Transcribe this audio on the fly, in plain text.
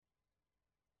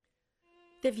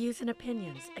The views and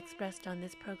opinions expressed on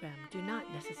this program do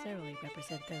not necessarily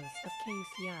represent those of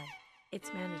KUCI,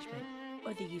 its management,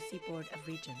 or the UC Board of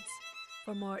Regents.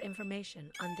 For more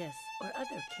information on this or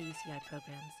other KUCI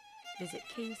programs, visit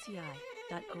kuci.org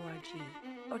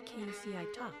or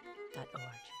kucitalk.org.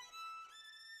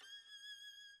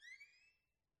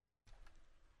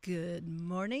 Good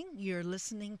morning. You're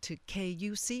listening to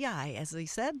KUCI, as they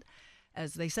said,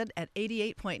 at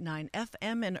 88.9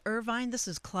 FM in Irvine. This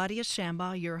is Claudia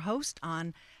Shambaugh, your host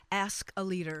on Ask a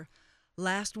Leader.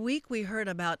 Last week, we heard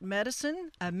about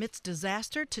medicine amidst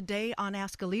disaster. Today on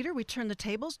Ask a Leader, we turn the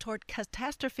tables toward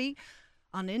catastrophe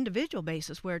on an individual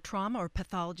basis where trauma or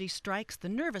pathology strikes the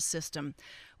nervous system.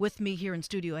 With me here in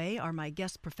Studio A are my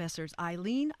guest professors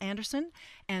Aileen Anderson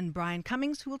and Brian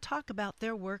Cummings, who will talk about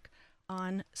their work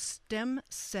on stem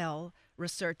cell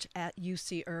research at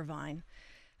UC Irvine.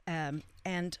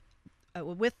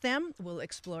 With them, we'll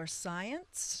explore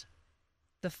science,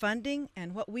 the funding,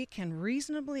 and what we can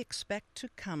reasonably expect to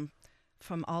come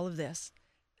from all of this.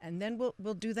 And then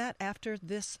we'll do that after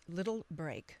this little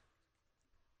break.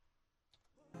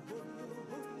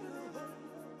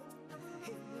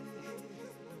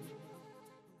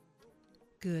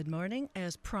 Good morning.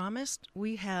 As promised,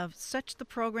 we have such the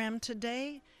program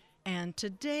today. And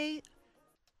today,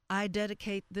 I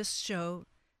dedicate this show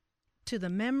to the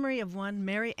memory of one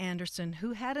Mary Anderson,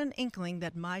 who had an inkling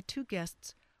that my two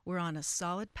guests were on a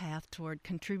solid path toward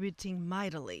contributing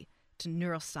mightily to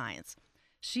neuroscience.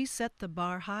 She set the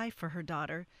bar high for her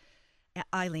daughter,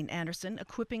 Aileen Anderson,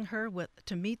 equipping her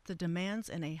to meet the demands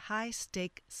in a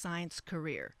high-stake science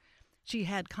career. She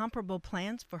had comparable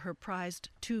plans for her prized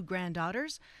two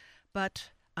granddaughters, but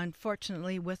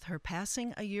unfortunately, with her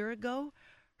passing a year ago,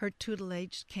 her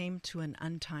tutelage came to an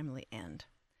untimely end.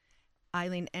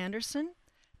 Aileen Anderson,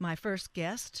 my first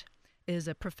guest, is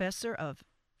a professor of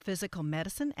physical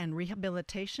medicine and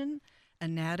rehabilitation,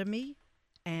 anatomy,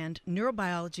 and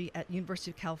neurobiology at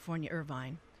University of California,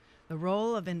 Irvine. The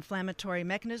role of inflammatory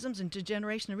mechanisms in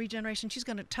degeneration and regeneration, she's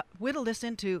going to whittle this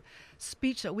into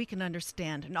speech that we can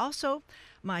understand. And also,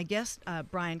 my guest,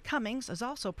 Brian Cummings, is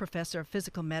also professor of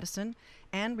physical medicine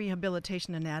and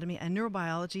rehabilitation anatomy and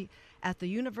neurobiology at the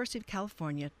University of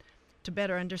California to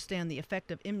better understand the effect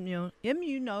of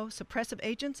immunosuppressive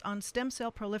agents on stem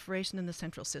cell proliferation in the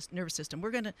central nervous system.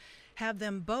 We're going to have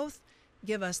them both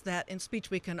give us that in speech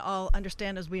we can all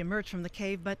understand as we emerge from the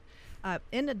cave. But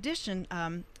in addition,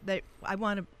 I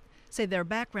want to say their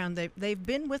background. They've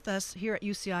been with us here at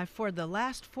UCI for the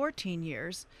last 14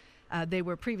 years. They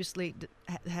were previously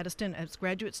had a stint as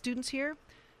graduate students here.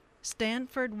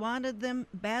 Stanford wanted them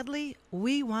badly.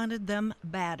 We wanted them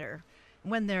badder.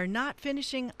 When they're not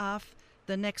finishing off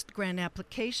the next grant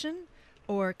application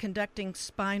or conducting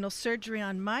spinal surgery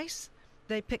on mice,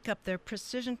 they pick up their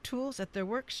precision tools at their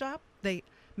workshop. They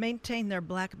maintain their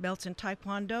black belts in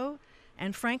Taekwondo.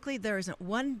 And frankly, there isn't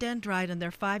one dendrite in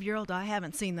their 5-year-old I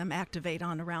haven't seen them activate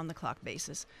on a round-the-clock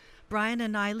basis. Brian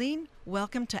and Aileen,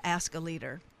 welcome to Ask a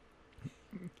Leader.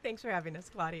 Thanks for having us,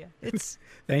 Claudia.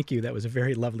 Thank you. That was a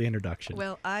very lovely introduction.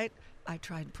 Well, I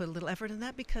tried to put a little effort in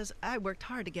that because I worked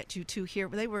hard to get you two here.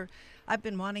 I've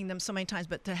been wanting them so many times,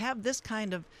 but to have this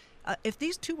kind of, if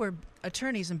these two were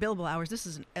attorneys in billable hours, this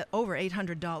is an over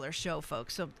 $800 show,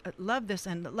 folks. So love this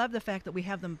and love the fact that we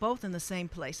have them both in the same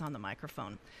place on the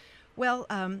microphone. Well,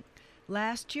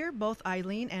 last year, both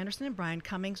Aileen Anderson and Brian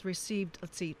Cummings received,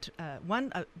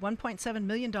 $1.7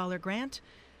 million grant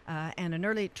and an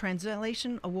early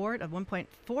translation award of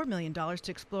 $1.4 million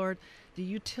to explore the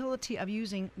utility of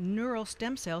using neural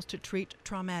stem cells to treat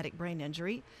traumatic brain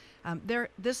injury.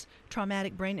 This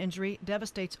traumatic brain injury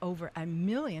devastates over 1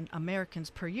 million Americans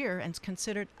per year and is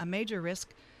considered a major risk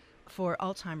for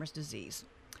Alzheimer's disease.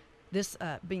 This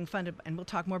being funded, and we'll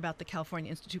talk more about the California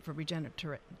Institute for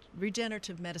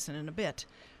Regenerative Medicine in a bit.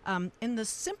 In the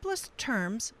simplest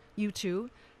terms, you two,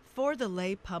 for the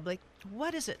lay public,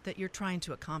 what is it that you're trying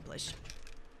to accomplish?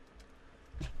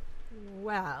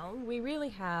 Well, we really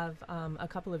have a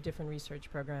couple of different research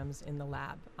programs in the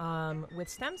lab. With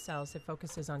stem cells, it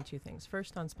focuses on two things.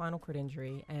 First, on spinal cord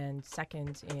injury, and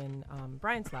second, in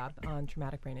Brian's lab, on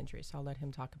traumatic brain injury. So I'll let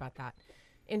him talk about that.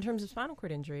 In terms of spinal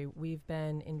cord injury, we've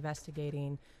been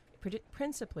investigating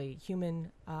principally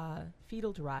human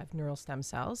fetal-derived neural stem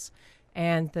cells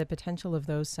and the potential of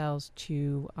those cells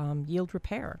to yield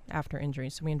repair after injury.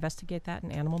 So we investigate that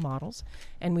in animal models,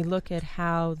 and we look at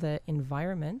how the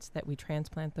environment that we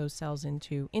transplant those cells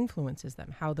into influences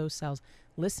them, how those cells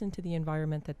listen to the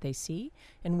environment that they see,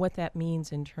 and what that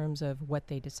means in terms of what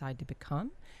they decide to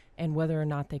become, and whether or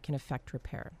not they can affect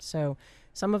repair. So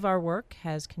some of our work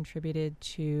has contributed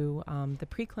to the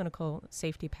preclinical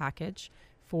safety package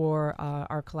for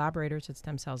our collaborators at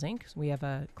Stem Cells Inc. We have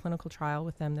a clinical trial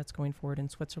with them that's going forward in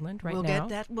Switzerland right now.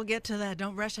 We'll get to that.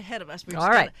 Don't rush ahead of us. All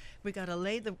right. We got to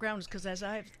lay the ground, because as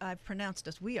I've pronounced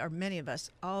us, we are, many of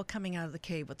us, all coming out of the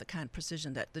cave with the kind of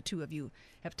precision that the two of you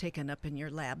have taken up in your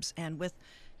labs and with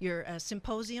your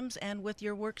symposiums and with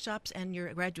your workshops and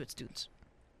your graduate students,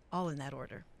 all in that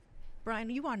order. Brian,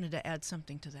 you wanted to add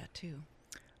something to that too.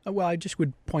 Well, I just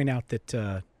would point out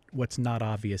that what's not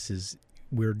obvious is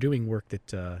we're doing work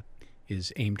that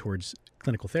is aimed towards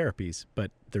clinical therapies,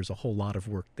 but there's a whole lot of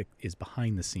work that is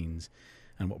behind the scenes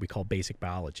on what we call basic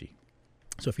biology.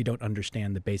 So if you don't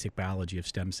understand the basic biology of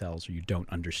stem cells, or you don't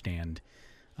understand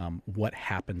what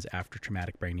happens after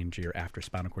traumatic brain injury or after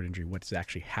spinal cord injury, what's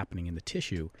actually happening in the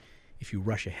tissue, if you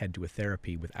rush ahead to a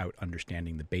therapy without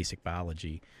understanding the basic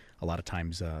biology, a lot of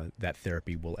times that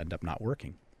therapy will end up not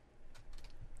working.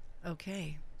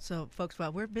 Okay, so folks,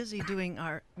 while we're busy doing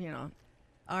our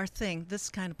thing, this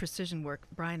kind of precision work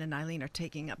Brian and Aileen are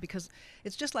taking up, because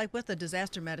it's just like with the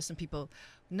disaster medicine people,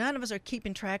 none of us are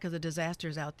keeping track of the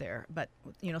disasters out there, but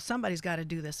somebody's got to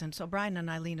do this. And so Brian and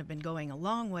Aileen have been going a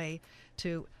long way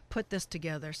to put this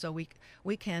together, so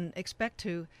we can expect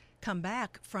to come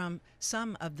back from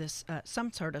some of this,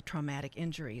 some sort of traumatic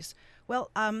injuries. Well,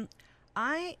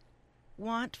 I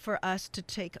want for us to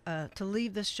to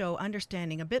leave this show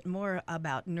understanding a bit more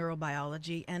about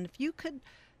neurobiology, and if you could,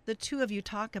 the two of you,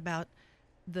 talk about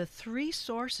the three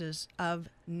sources of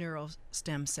neural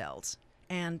stem cells.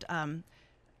 And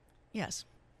yes.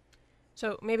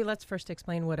 So maybe let's first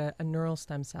explain what a neural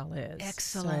stem cell is.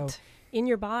 Excellent. So in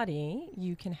your body,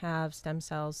 you can have stem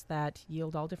cells that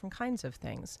yield all different kinds of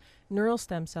things. Neural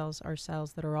stem cells are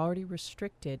cells that are already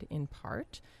restricted in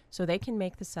part, so they can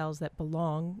make the cells that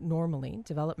belong normally,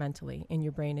 developmentally, in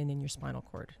your brain and in your spinal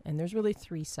cord. And there's really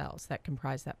three cells that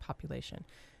comprise that population.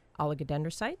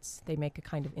 Oligodendrocytes, they make a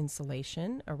kind of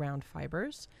insulation around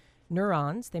fibers.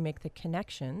 Neurons, they make the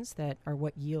connections that are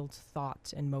what yields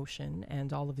thought and motion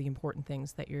and all of the important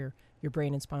things that your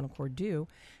brain and spinal cord do.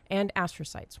 And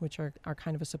astrocytes, which are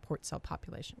kind of a support cell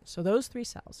population. So those three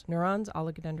cells, neurons,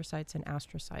 oligodendrocytes, and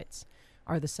astrocytes,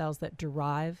 are the cells that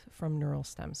derive from neural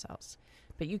stem cells.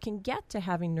 But you can get to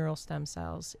having neural stem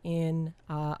cells in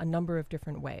a number of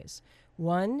different ways.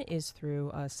 One is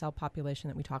through a cell population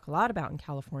that we talk a lot about in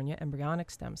California, embryonic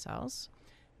stem cells.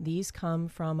 These come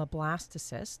from a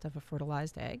blastocyst of a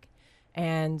fertilized egg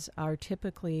and are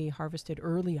typically harvested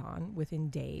early on, within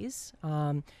days,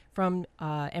 from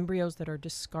embryos that are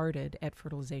discarded at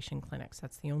fertilization clinics.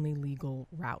 That's the only legal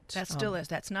route. That still is.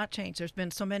 That's not changed. There's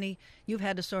been so many, you've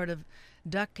had to sort of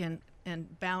duck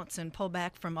and bounce and pull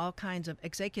back from all kinds of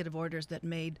executive orders that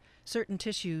made certain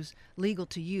tissues legal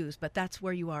to use, but that's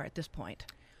where you are at this point.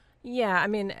 Yeah, I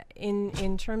mean,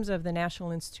 in terms of the National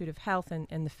Institute of Health and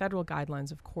the federal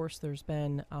guidelines, of course, there's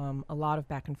been a lot of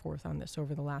back and forth on this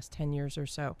over the last 10 years or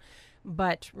so.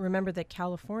 But remember that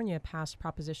California passed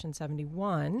Proposition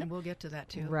 71. And we'll get to that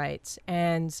too. Right.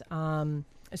 And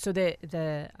so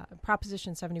the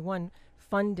Proposition 71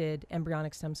 funded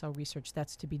embryonic stem cell research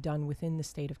that's to be done within the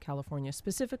state of California,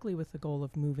 specifically with the goal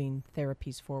of moving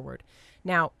therapies forward.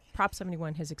 Now, Prop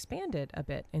 71 has expanded a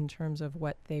bit in terms of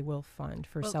what they will fund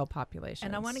for cell populations.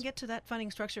 And I want to get to that funding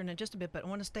structure in just a bit, but I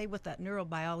want to stay with that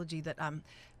neurobiology that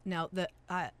now that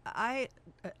I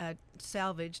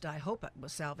salvaged, I hope it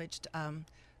was salvaged,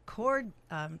 cord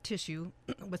tissue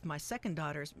with my second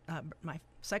daughter's, my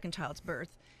second child's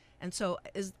birth. And so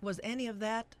was any of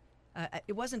that,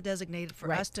 it wasn't designated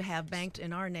for us to have banked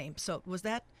in our name. So was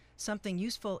that something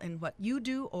useful in what you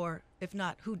do, or if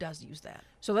not, who does use that?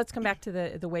 So let's come back to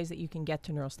the ways that you can get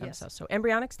to neural stem cells. So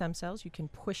embryonic stem cells, you can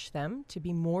push them to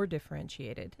be more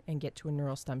differentiated and get to a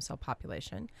neural stem cell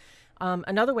population.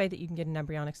 Another way that you can get an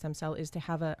embryonic stem cell is to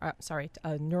have a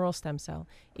neural stem cell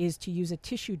is to use a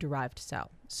tissue-derived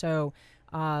cell. So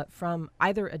from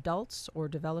either adults or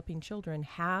developing children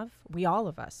we all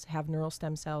of us have neural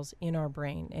stem cells in our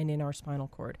brain and in our spinal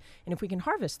cord. And if we can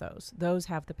harvest those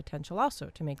have the potential also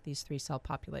to make these three cell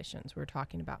populations we're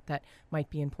talking about that might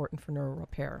be important for neural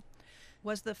repair.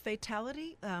 Was the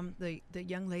fatality, the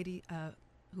young lady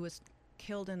who was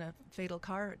killed in a fatal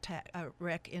car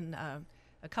wreck in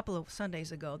a couple of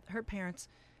Sundays ago, her parents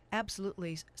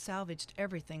absolutely salvaged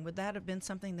everything. Would that have been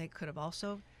something they could have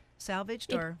also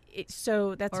salvaged or?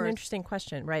 So that's or an interesting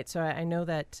question, right? So I know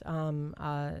that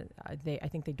I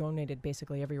think they donated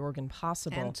basically every organ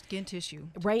possible. And skin tissue.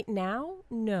 Right now,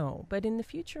 no, but in the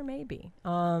future, maybe.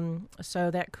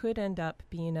 So that could end up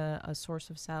being a source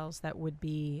of cells that would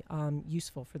be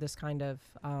useful for this kind of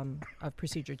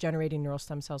procedure, generating neural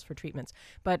stem cells for treatments.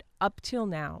 But up till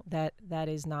now, that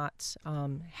is not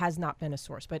has not been a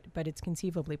source, but it's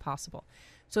conceivably possible.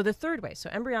 So the third way, so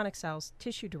embryonic cells,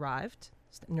 tissue-derived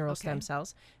neural stem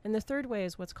cells, and the third way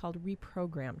is what's called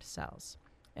reprogrammed cells.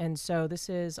 And so this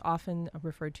is often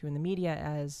referred to in the media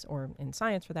as, or in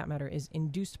science for that matter, is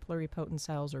induced pluripotent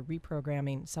cells or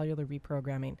reprogramming, cellular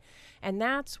reprogramming. And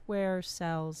that's where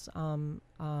cells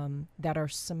that are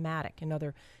somatic, in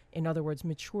other words,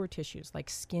 mature tissues like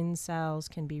skin cells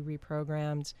can be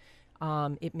reprogrammed.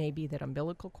 It may be that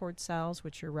umbilical cord cells,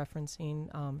 which you're referencing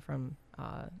from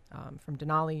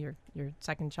Denali, your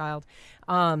second child,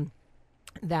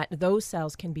 that those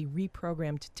cells can be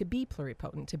reprogrammed to be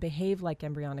pluripotent, to behave like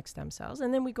embryonic stem cells.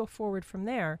 And then we go forward from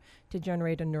there to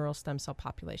generate a neural stem cell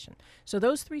population. So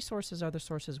those three sources are the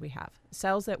sources we have.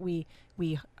 Cells that we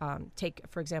take,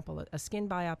 for example, a skin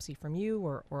biopsy from you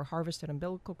or harvested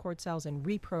umbilical cord cells and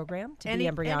reprogram to be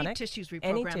embryonic. Any tissue's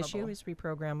reprogrammable. Any tissue is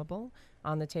reprogrammable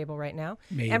on the table right now.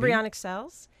 Maybe. Embryonic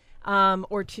cells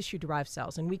or tissue-derived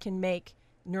cells. And we can make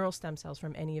neural stem cells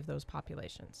from any of those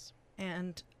populations.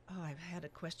 And I've had a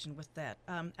question with that.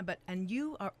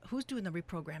 Who's doing the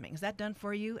reprogramming? Is that done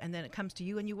for you, and then it comes to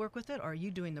you and you work with it, or are you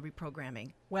doing the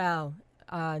reprogramming? Well,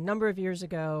 a number of years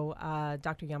ago,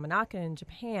 Dr. Yamanaka in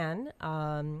Japan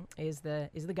is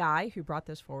the guy who brought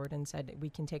this forward and said we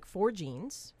can take 4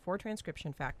 genes, 4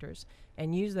 transcription factors,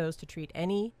 and use those to treat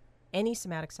any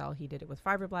somatic cell. He did it with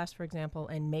fibroblasts, for example,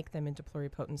 and make them into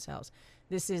pluripotent cells.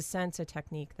 This is since a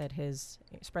technique that has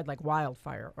spread like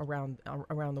wildfire around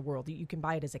the world. You can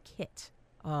buy it as a kit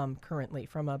currently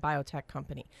from a biotech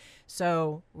company.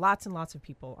 So lots and lots of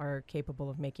people are capable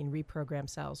of making reprogrammed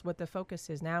cells. What the focus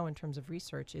is now in terms of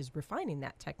research is refining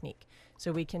that technique.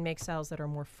 So we can make cells that are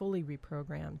more fully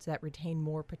reprogrammed, that retain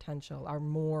more potential, are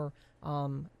more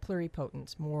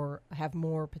pluripotent, have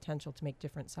more potential to make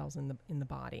different cells in the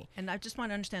body. And I just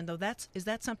want to understand, though, is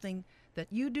that something that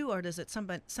you do, or is it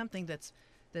something that's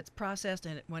processed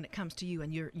and when it comes to you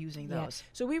and you're using those?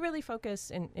 So we really focus,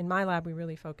 in my lab, we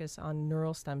really focus on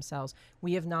neural stem cells.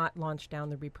 We have not launched down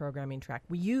the reprogramming track.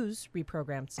 We use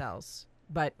reprogrammed cells,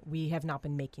 but we have not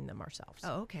been making them ourselves.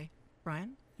 Oh, okay.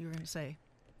 Brian, you were going to say?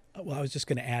 Well, I was just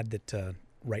going to add that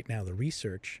right now the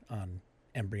research on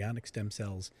embryonic stem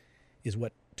cells is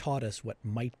what taught us what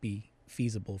might be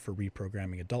feasible for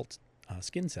reprogramming adult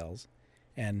skin cells.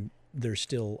 And there's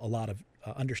still a lot of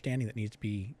understanding that needs to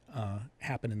be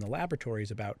happen in the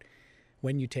laboratories about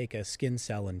when you take a skin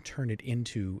cell and turn it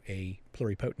into a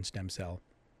pluripotent stem cell,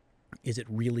 is it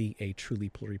really a truly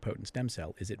pluripotent stem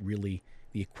cell? Is it really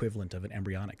the equivalent of an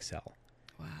embryonic cell?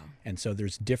 Wow. And so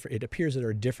it appears that there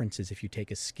are differences if you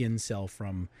take a skin cell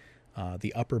from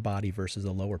the upper body versus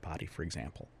the lower body, for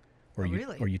example. Or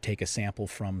you take a sample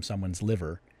from someone's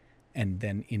liver and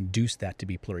then induce that to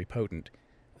be pluripotent.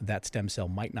 That stem cell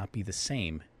might not be the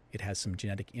same. It has some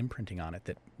genetic imprinting on it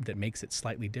that makes it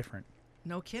slightly different.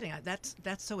 No kidding. That's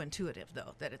so intuitive,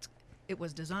 though, that it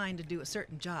was designed to do a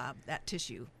certain job, that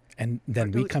tissue. And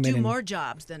then we come in and do more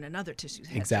jobs than another tissue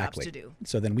has jobs to do.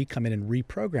 So then we come in and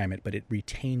reprogram it, but it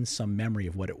retains some memory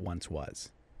of what it once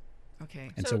was. Okay.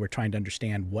 And so we're trying to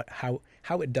understand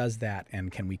how it does that,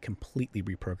 and can we completely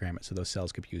reprogram it so those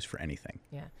cells could be used for anything?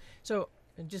 Yeah. So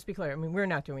just to be clear, I mean, we're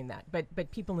not doing that,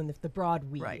 but people in the broad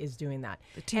we is doing that.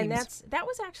 The teams. And that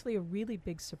was actually a really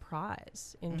big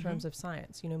surprise in terms of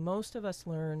science. You know, most of us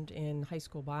learned in high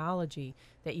school biology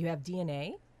that you have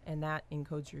DNA, and that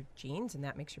encodes your genes, and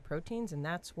that makes your proteins, and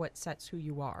that's what sets who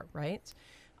you are, right?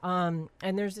 And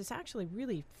there's this actually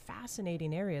really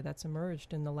fascinating area that's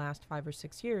emerged in the last 5 or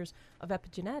 6 years of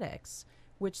epigenetics,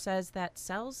 which says that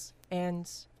cells and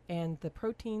the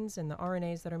proteins and the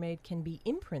RNAs that are made can be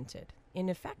imprinted, in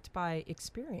effect by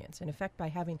experience, in effect by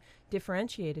having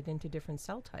differentiated into different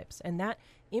cell types. And that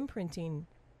imprinting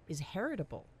is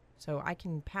heritable. So I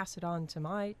can pass it on to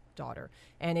my daughter,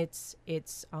 and it's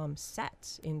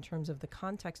set in terms of the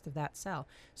context of that cell.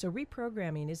 So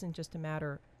reprogramming isn't just a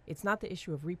matter, it's not the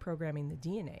issue of reprogramming the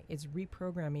DNA, it's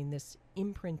reprogramming this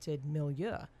imprinted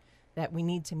milieu that we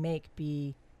need to make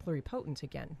be pluripotent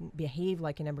again, behave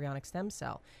like an embryonic stem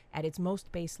cell at its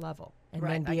most base level, and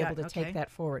then be able to take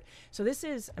that forward. So this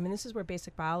is where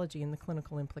basic biology and the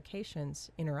clinical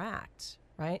implications interact.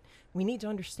 Right? We need to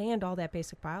understand all that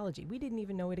basic biology. We didn't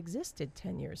even know it existed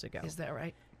 10 years ago. Is that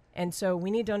right? And so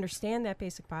we need to understand that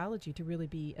basic biology to really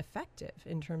be effective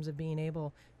in terms of being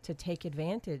able to take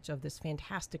advantage of this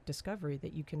fantastic discovery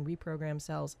that you can reprogram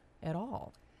cells at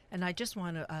all. And I just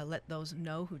want to let those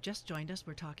know who just joined us.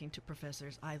 We're talking to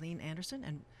Professors Aileen Anderson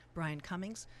and Brian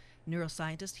Cummings,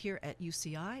 neuroscientists here at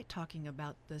UCI, talking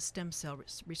about the stem cell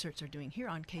research they're doing here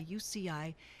on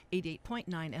KUCI 88.9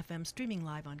 FM, streaming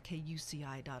live on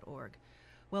kuci.org.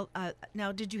 Well,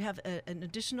 now, did you have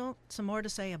some more to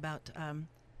say about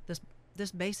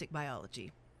this basic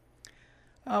biology?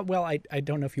 Well, I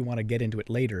don't know if you want to get into it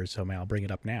later, so I'll bring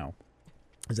it up now.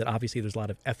 Is that obviously there's a lot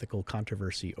of ethical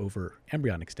controversy over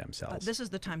embryonic stem cells. This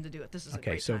is the time to do it. This is okay,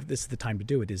 a great so time. if this is the time to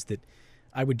do it, is that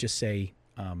I would just say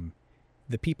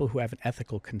the people who have an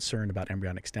ethical concern about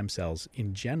embryonic stem cells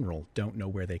in general don't know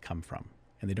where they come from,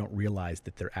 and they don't realize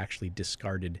that they're actually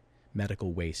discarded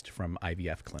medical waste from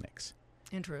IVF clinics.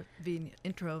 In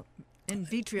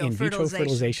vitro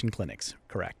fertilization clinics,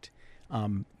 correct.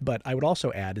 But I would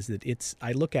also add is that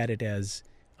I look at it as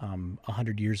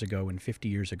 100 years ago and 50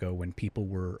 years ago when people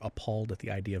were appalled at the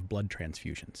idea of blood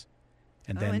transfusions.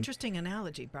 And then interesting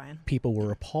analogy, Brian. People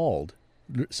were appalled.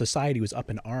 Society was up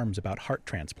in arms about heart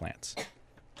transplants.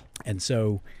 And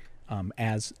so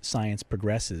as science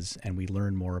progresses and we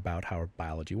learn more about how our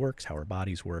biology works, how our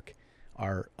bodies work,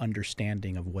 our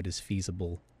understanding of what is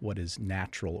feasible, what is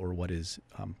natural, or what is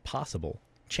possible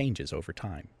changes over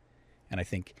time. And I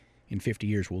think in 50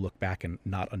 years, we'll look back and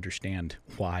not understand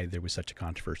why there was such a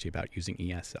controversy about using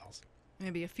ES cells.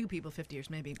 Maybe a few people 50 years,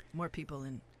 maybe more people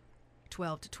in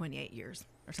 12 to 28 years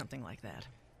or something like that.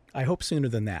 I hope sooner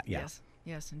than that, yeah.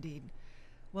 Yes, indeed.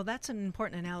 Well, that's an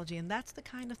important analogy, and that's the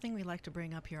kind of thing we like to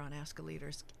bring up here on Ask a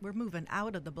Leaders. We're moving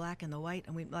out of the black and the white,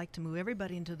 and we'd like to move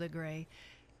everybody into the gray,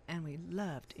 and we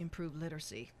love to improve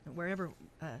literacy,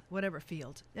 whatever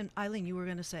field. And Aileen, you were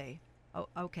going to say, oh,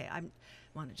 okay, I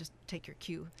want to just take your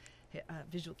cue.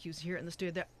 Visual cues here in the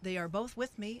studio. They are both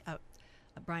with me,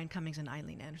 Brian Cummings and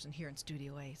Aileen Anderson here in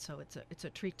Studio A, so it's a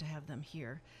treat to have them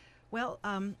here. Well,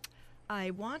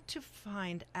 I want to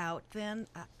find out then,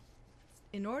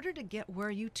 in order to get where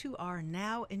you two are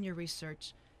now in your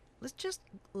research, let's just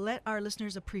let our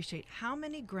listeners appreciate how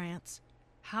many grants,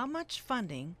 how much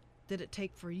funding did it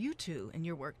take for you two in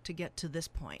your work to get to this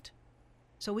point,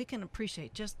 so we can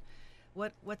appreciate just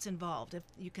what's involved. If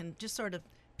you can just sort of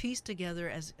piece together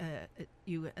as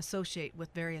you associate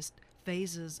with various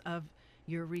phases of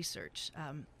your research.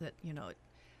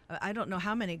 I don't know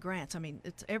how many grants. I mean,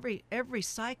 it's every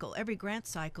cycle, every grant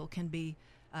cycle can be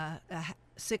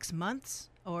 6 months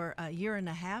or a year and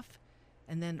a half,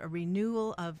 and then a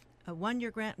renewal of a 1-year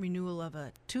grant, renewal of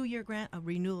a 2-year grant, a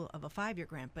renewal of a 5-year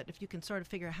grant. But if you can sort of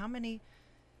figure out how many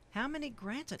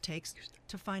grants it takes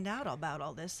to find out about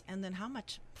all this, and then how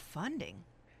much funding.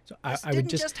 So this didn't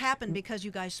just happen because you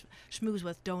guys schmooze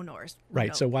with donors.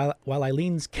 Right. So while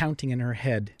Eileen's counting in her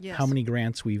head Yes. how many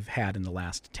grants we've had in the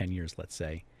last 10 years, let's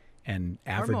say, and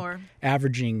more.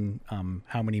 averaging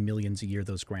how many millions a year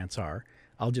those grants are,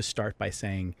 I'll just start by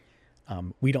saying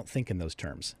we don't think in those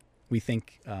terms. We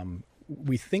think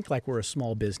like we're a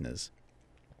small business,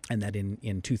 and that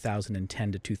in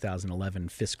 2010 to 2011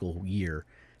 fiscal year,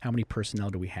 how many personnel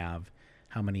do we have?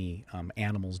 How many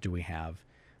animals do we have?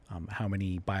 How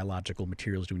many biological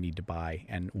materials do we need to buy,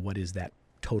 and what is that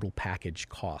total package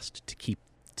cost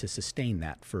to sustain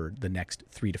that for the next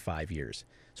 3 to 5 years?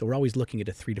 So we're always looking at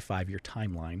a 3 to 5 year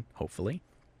timeline, hopefully,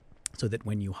 so that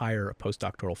when you hire a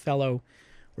postdoctoral fellow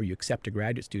or you accept a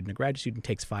graduate student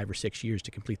takes 5 or 6 years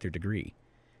to complete their degree.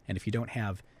 And if you don't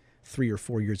have 3 or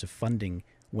 4 years of funding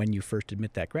when you first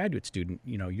admit that graduate student,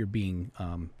 you're being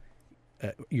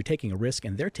you're taking a risk,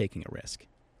 and they're taking a risk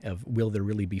of will there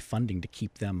really be funding to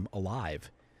keep them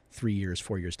alive 3 years,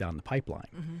 4 years down the pipeline.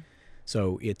 Mm-hmm.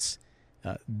 So it's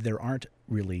there aren't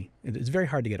really. It's very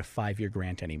hard to get a 5-year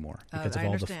grant anymore because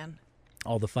of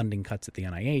all the funding cuts at the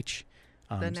NIH,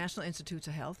 the National Institutes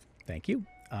of Health. Thank you.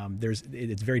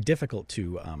 It's very difficult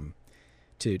to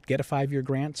get a 5-year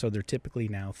grant. So they're typically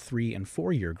now 3 and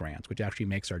 4 year grants, which actually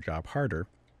makes our job harder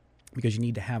because you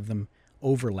need to have them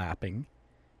overlapping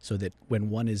so that when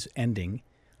one is ending,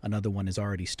 another one is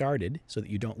already started, so that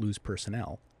you don't lose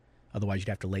personnel. Otherwise, you'd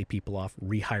have to lay people off,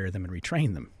 rehire them, and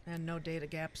retrain them. And no data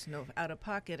gaps, no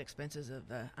out-of-pocket expenses of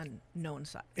unknown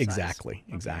size. Exactly,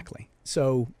 Okay. exactly.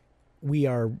 So we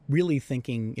are really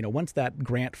thinking, once that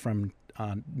grant from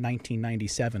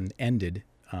 1997 ended,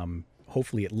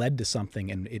 hopefully it led to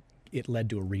something, and it led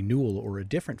to a renewal or a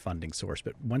different funding source.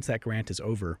 But once that grant is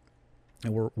over,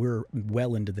 and we're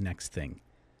well into the next thing.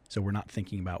 So we're not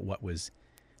thinking about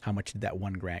how much did that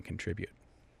one grant contribute.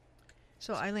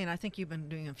 So, Eileen, I think you've been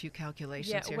doing a few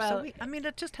calculations here. well,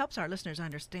 It just helps our listeners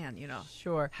understand,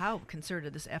 Sure. how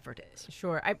concerted this effort is.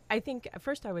 Sure. I think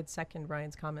first I would second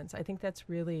Ryan's comments. I think that's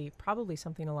really probably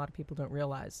something a lot of people don't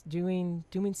realize. Doing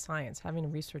science, having a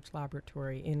research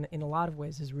laboratory in a lot of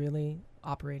ways is really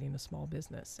operating a small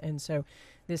business. And so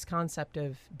this concept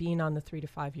of being on the 3 to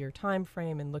 5 year time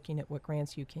frame and looking at what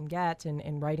grants you can get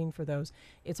and writing for those,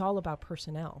 it's all about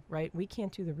personnel, right? We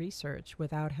can't do the research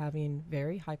without having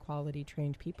very high quality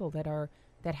trained people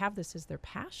that have this as their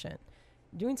passion.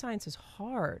 Doing science is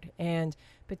hard, and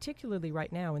particularly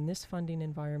right now in this funding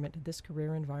environment, this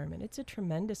career environment, it's a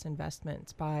tremendous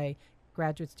investment by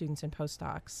graduate students and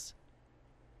postdocs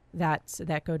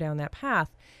that go down that path.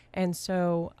 And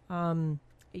so,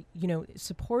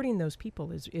 supporting those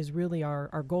people is really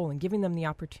our goal, and giving them the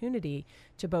opportunity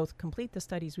to both complete the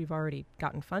studies we've already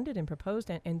gotten funded and proposed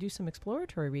and do some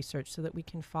exploratory research so that we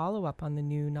can follow up on the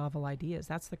new novel ideas.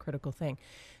 That's the critical thing.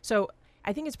 So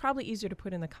I think it's probably easier to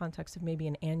put in the context of maybe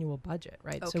an annual budget,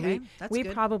 right? Okay, so we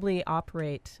good. probably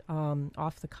operate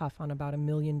off the cuff on about $1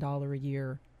 million a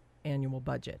year annual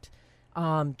budget.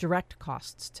 Direct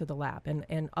costs to the lab.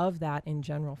 And of that, in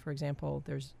general, for example,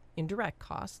 there's indirect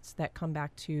costs that come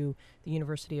back to the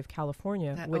University of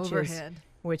California, That which overhead.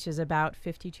 which is about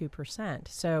 52%.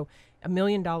 So $1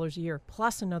 million a year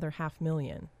plus another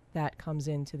 $500,000 that comes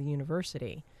into the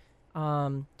university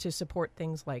to support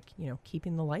things like,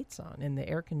 keeping the lights on and the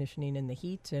air conditioning and the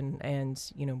heat and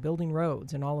building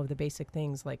roads and all of the basic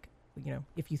things like,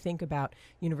 if you think about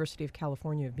University of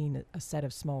California being a set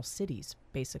of small cities,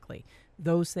 basically,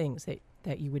 those things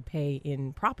that you would pay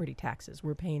in property taxes,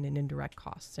 we're paying in indirect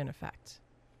costs, in effect.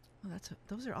 Well,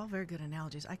 those are all very good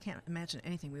analogies. I can't imagine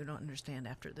anything we don't understand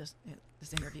after this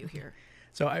interview here.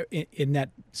 So in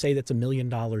that, say that's $1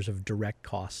 million of direct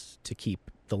costs to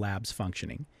keep the labs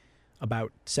functioning.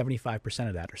 About 75%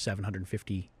 of that, or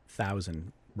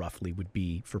 750,000 roughly, would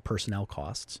be for personnel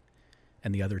costs,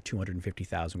 and the other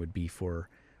 250,000 would be for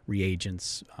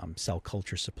reagents, cell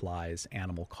culture supplies,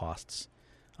 animal costs,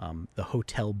 the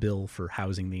hotel bill for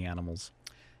housing the animals.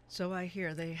 So I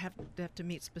hear they have to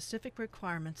meet specific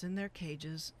requirements in their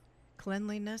cages,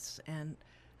 cleanliness, and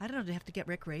I don't know. Do they have to get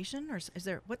recreation, or is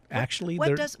there what? Actually,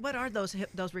 what are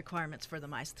those requirements for the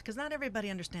mice? Because not everybody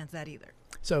understands that either.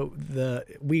 So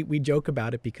we joke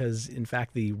about it because in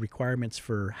fact the requirements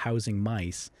for housing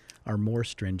mice are more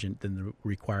stringent than the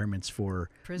requirements for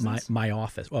my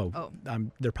office.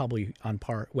 They're probably on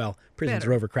par. Well, prisons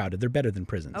Better. are overcrowded. They're better than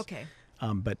prisons. Okay.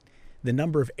 But the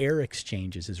number of air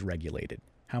exchanges is regulated.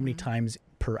 How many times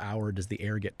per hour does the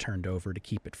air get turned over to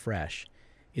keep it fresh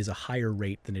is a higher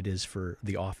rate than it is for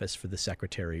the office, for the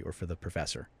secretary, or for the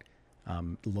professor.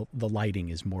 The lighting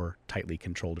is more tightly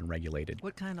controlled and regulated.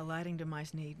 What kind of lighting do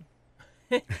mice need?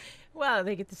 Well,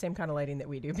 they get the same kind of lighting that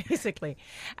we do, basically.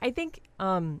 I think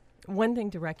one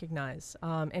thing to recognize,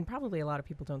 and probably a lot of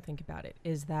people don't think about it,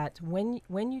 is that when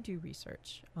you do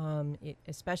research,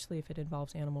 especially if it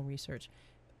involves animal research,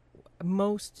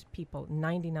 most people,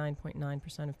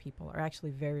 99.9% of people, are actually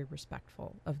very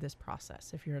respectful of this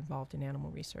process if you're involved in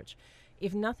animal research.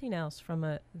 If nothing else, from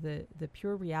the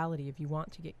pure reality, if you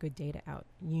want to get good data out,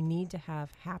 you need to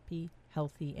have happy,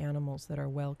 healthy animals that are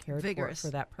well cared for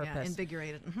that purpose. Yeah,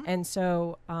 invigorated. Mm-hmm. And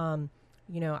so,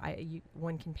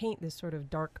 one can paint this sort of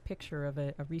dark picture of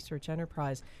a research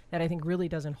enterprise that I think really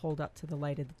doesn't hold up to the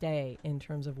light of the day in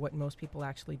terms of what most people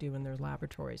actually do in their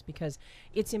laboratories, because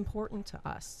it's important to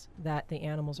us that the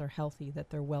animals are healthy, that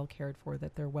they're well cared for,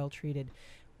 that they're well treated.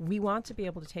 We want to be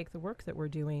able to take the work that we're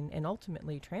doing and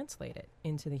ultimately translate it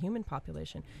into the human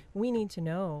population. We need to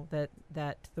know that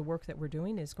the work that we're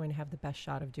doing is going to have the best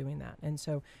shot of doing that. And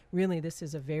so really this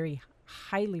is a very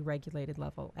highly regulated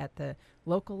level, at the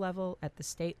local level, at the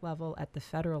state level, at the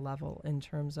federal level, in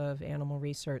terms of animal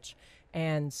research.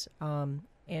 And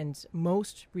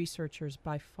most researchers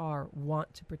by far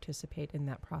want to participate in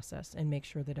that process and make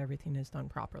sure that everything is done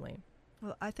properly.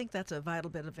 Well, I think that's a vital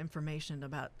bit of information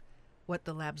about what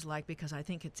the lab's like, because I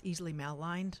think it's easily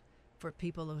maligned for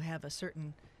people who have a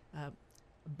certain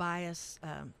bias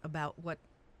about what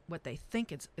they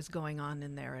think is going on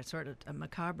in there, a sort of a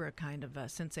macabre kind of a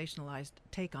sensationalized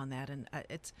take on that. And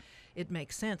it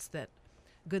makes sense that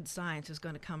good science is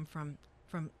going to come from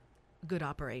good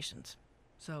operations.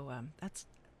 So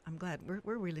I'm glad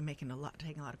we're really taking a lot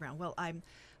of ground. Well, I'm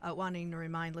wanting to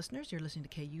remind listeners you're listening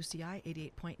to KUCI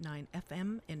 88.9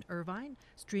 FM in Irvine,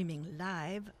 streaming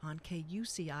live on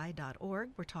KUCI.org.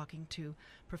 We're talking to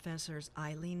Professors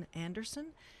Aileen Anderson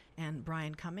and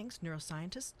Brian Cummings,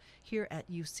 neuroscientists, here at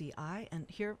UCI, and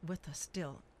here with us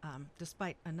still,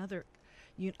 despite another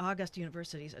August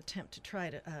University's attempt to try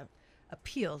to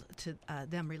appeal to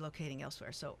them relocating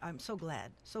elsewhere. So I'm so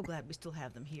glad we still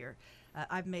have them here.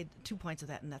 I've made 2 points of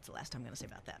that, and that's the last I'm going to say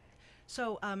about that.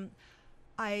 So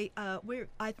I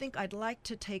think I'd like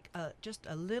to take just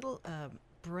a little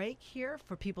break here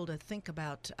for people to think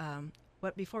about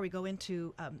what before we go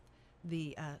into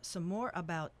some more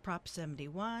about Prop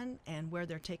 71 and where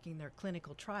they're taking their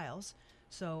clinical trials.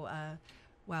 So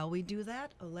while we do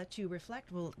that, I'll let you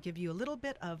reflect. We'll give you a little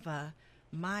bit of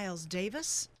Miles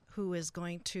Davis, who is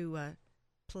going to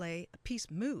play a piece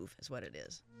Move, is what it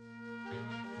is.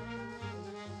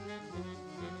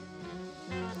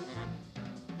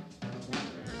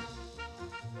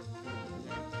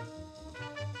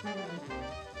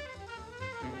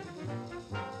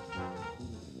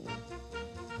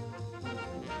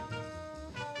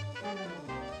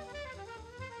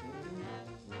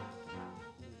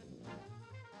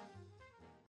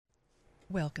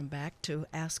 Welcome back to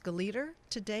Ask a Leader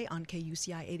today on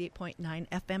KUCI 88.9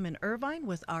 FM in Irvine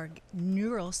with our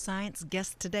neuroscience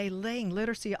guest today, laying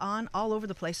literacy on all over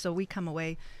the place so we come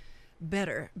away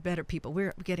better people.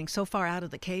 We're getting so far out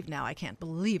of the cave now, I can't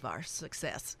believe our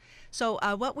success. So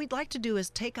what we'd like to do is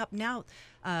take up now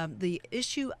the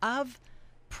issue of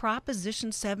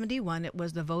Proposition 71. It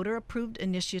was the voter-approved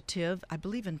initiative, I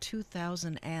believe in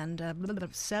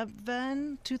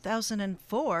 2007,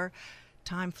 2004.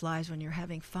 Time flies when you're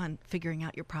having fun figuring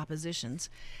out your propositions.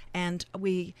 And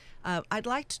I'd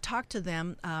like to talk to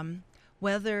them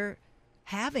whether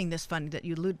having this funding that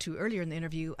you alluded to earlier in the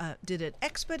interview, did it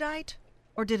expedite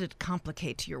or did it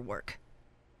complicate your work?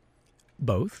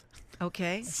 Both.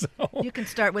 Okay. So, you can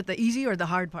start with the easy or the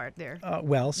hard part there.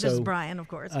 This is Brian, of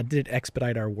course. Did it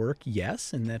expedite our work?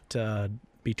 Yes. And that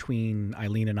between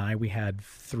Aileen and I, we had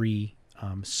 3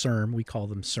 CIRM, we call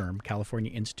them CIRM,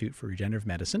 California Institute for Regenerative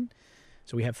Medicine.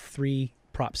 So we have 3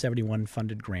 Prop 71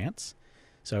 funded grants.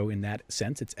 So in that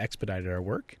sense, it's expedited our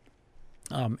work.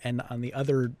 And on the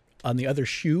other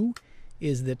shoe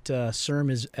is that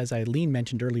CIRM is, as Aileen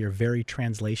mentioned earlier, very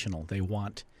translational. They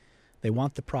want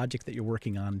the project that you're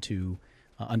working on to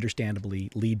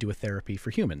understandably lead to a therapy for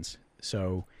humans.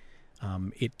 So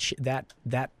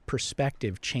that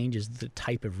perspective changes the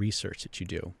type of research that you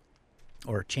do,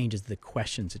 or changes the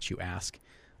questions that you ask.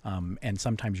 And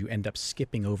sometimes you end up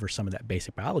skipping over some of that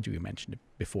basic biology we mentioned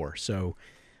before. So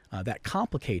that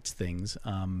complicates things.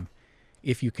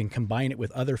 If you can combine it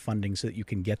with other funding so that you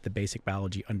can get the basic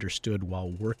biology understood while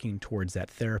working towards that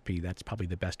therapy, that's probably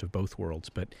the best of both worlds.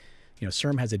 But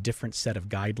CIRM has a different set of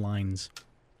guidelines,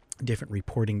 different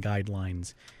reporting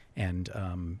guidelines, and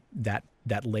that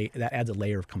adds a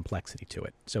layer of complexity to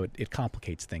it. So it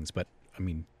complicates things. But I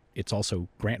mean, it's also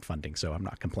grant funding, so I'm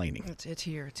not complaining. It's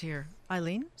here.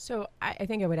 Eileen? So I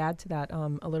think I would add to that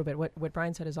a little bit. What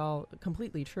Brian said is all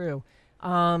completely true,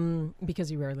 because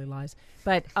he rarely lies.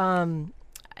 But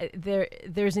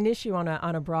there's an issue on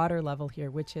a broader level here,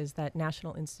 which is that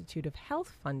National Institute of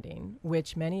Health funding,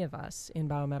 which many of us in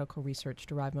biomedical research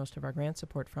derive most of our grant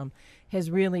support from,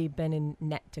 has really been in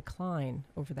net decline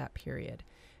over that period.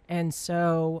 And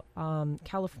so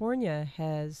California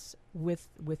has, with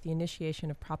the initiation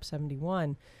of Prop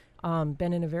 71,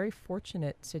 been in a very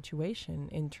fortunate situation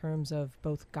in terms of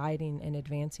both guiding and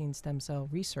advancing stem cell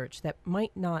research that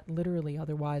might not literally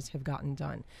otherwise have gotten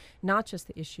done. Not just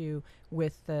the issue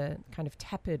with the kind of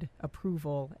tepid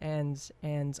approval and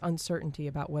uncertainty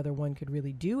about whether one could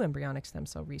really do embryonic stem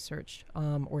cell research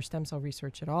or stem cell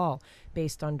research at all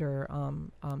based under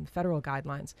federal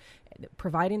guidelines.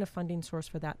 Providing a funding source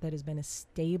for that has been a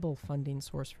stable funding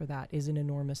source for that is an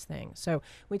enormous thing. So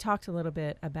we talked a little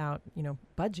bit about,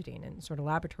 budgeting and sort of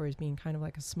laboratories being kind of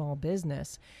like a small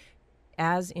business.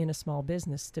 As in a small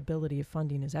business, stability of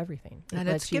funding is everything. And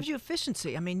it gives you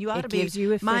efficiency. I mean, you ought to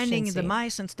be minding the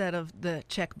mice instead of the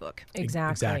checkbook.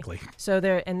 Exactly. So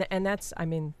and that's,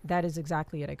 that is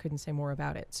exactly it. I couldn't say more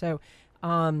about it. So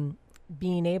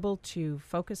being able to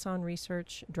focus on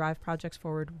research, drive projects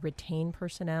forward, retain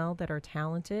personnel that are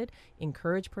talented,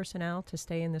 encourage personnel to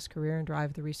stay in this career and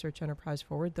drive the research enterprise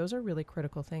forward, those are really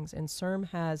critical things. And CIRM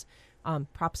has,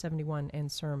 Prop 71 and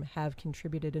CIRM have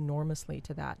contributed enormously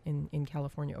to that in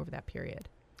California over that period.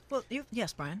 Well,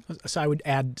 yes, Brian. So I would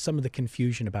add some of the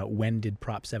confusion about when did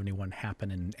Prop 71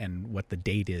 happen and what the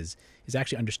date is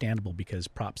actually understandable because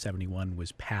Prop 71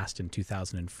 was passed in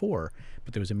 2004,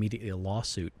 but there was immediately a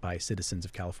lawsuit by citizens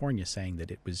of California saying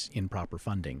that it was improper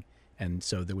funding. And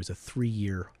so there was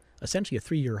essentially a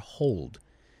 3-year hold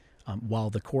while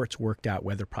the courts worked out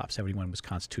whether Prop 71 was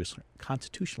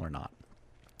constitutional or not.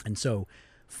 And so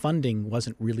funding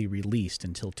wasn't really released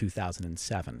until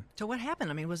 2007. So what happened?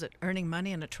 I mean, was it earning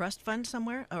money in a trust fund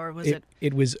somewhere, or was it?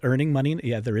 It was earning money.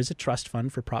 Yeah, there is a trust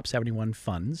fund for Prop 71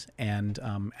 funds, and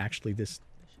actually this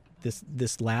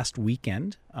last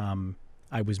weekend,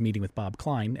 I was meeting with Bob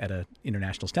Klein at an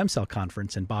international stem cell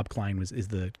conference, and Bob Klein is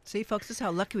the. See, folks, this is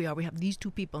how lucky we are. We have these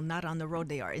two people not on the road;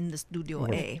 they are in the Studio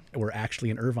A. We're actually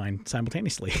in Irvine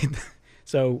simultaneously.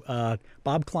 So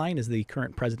Bob Klein is the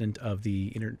current president of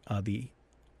the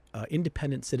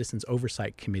Independent Citizens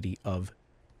Oversight Committee of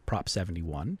Prop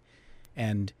 71,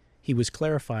 and he was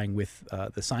clarifying with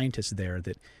the scientists there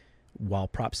that while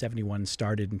Prop 71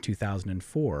 started in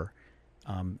 2004,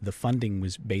 the funding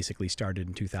was basically started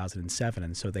in 2007,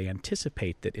 and so they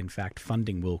anticipate that, in fact,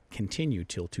 funding will continue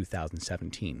till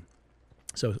 2017.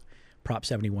 So Prop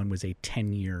 71 was a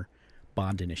 10-year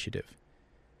bond initiative,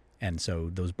 and so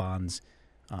those bonds,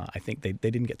 I think they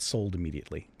didn't get sold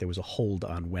immediately. There was a hold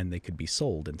on when they could be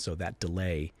sold, and so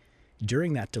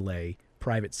during that delay,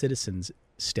 private citizens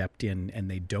stepped in and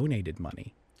they donated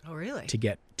money. Oh, really? To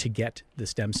get the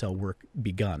stem cell work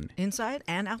begun. Inside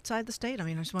and outside the state? I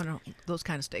mean, I just wonder who those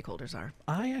kind of stakeholders are.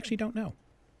 I actually don't know.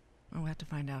 We'll have to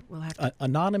find out. We'll have to.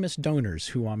 Anonymous donors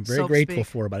who I'm very grateful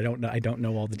for, but I don't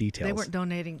know all the details. They weren't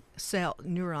donating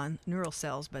neural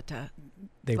cells, but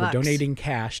they were donating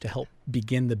cash to help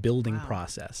begin the building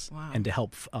process and to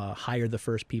help hire the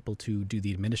first people to do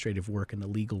the administrative work and the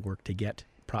legal work to get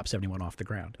Prop 71 off the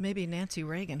ground. Maybe Nancy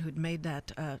Reagan, who'd made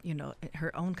that,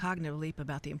 her own cognitive leap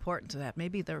about the importance of that.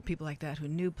 Maybe there were people like that who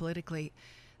knew politically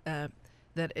that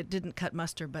it didn't cut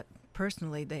muster, but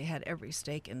personally they had every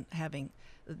stake in having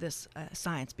this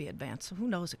science be advanced. So who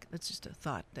knows? It's just a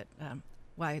thought that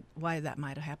why that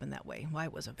might have happened that way, why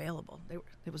it was available.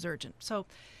 It was urgent. So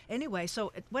anyway,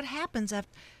 what happens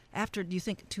after, do you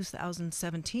think,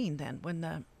 2017 then, when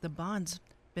the bond's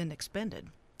been expended?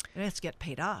 It has to get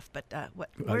paid off, but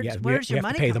where's your money come from? You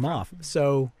have to pay them off.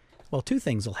 So, two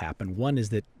things will happen. One is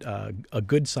that a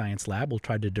good science lab will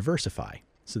try to diversify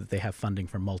so that they have funding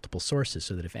from multiple sources,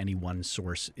 so that if any one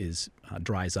source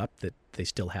dries up, that they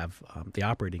still have the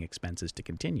operating expenses to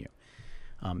continue.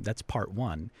 That's part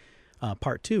one.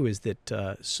 Part two is that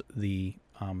the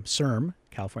CIRM,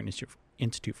 California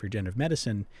Institute for Regenerative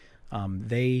Medicine,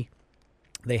 they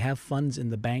have funds in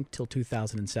the bank till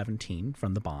 2017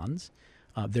 from the bonds.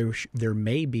 There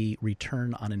may be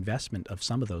return on investment of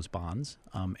some of those bonds,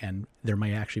 and there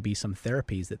may actually be some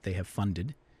therapies that they have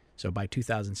funded. So by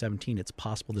 2017, it's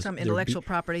possible some intellectual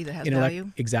property that has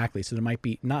value. Exactly. So there might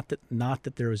be not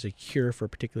that there is a cure for a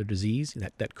particular disease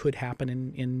that could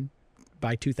happen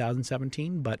by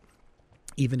 2017, but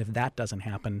even if that doesn't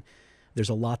happen, there's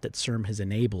a lot that CIRM has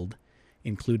enabled,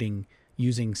 including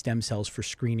using stem cells for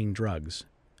screening drugs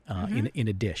in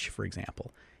a dish, for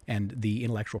example. And the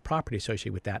intellectual property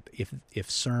associated with that, if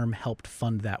CIRM helped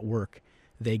fund that work,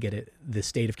 they get it. The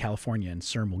state of California and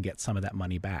CIRM will get some of that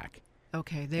money back.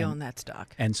 Okay, they own that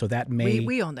stock. And so that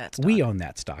we own that stock. We own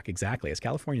that stock, exactly. As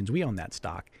Californians, we own that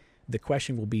stock. The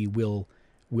question will be, will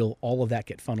all of that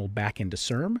get funneled back into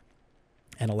CIRM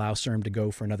and allow CIRM to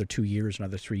go for another 2 years,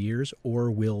 another 3 years,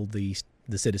 or will the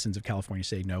citizens of California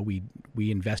say, no, we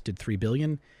invested $3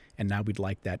 billion, and now we'd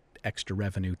like that extra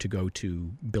revenue to go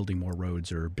to building more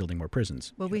roads or building more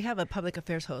prisons? Well, we have a public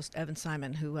affairs host, Evan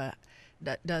Simon, who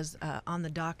does on the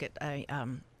docket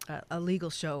a legal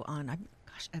show on,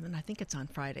 Evan, I think it's on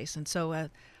Fridays. And so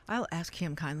I'll ask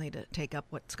him kindly to take up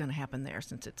what's going to happen there,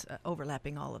 since it's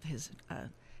overlapping all of his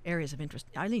areas of interest.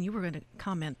 Aileen, you were going to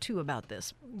comment too about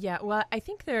this. Yeah, well, I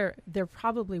think there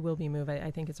probably will be move. I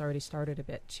think it's already started a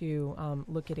bit to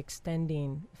look at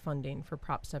extending funding for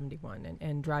Prop 71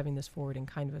 and driving this forward in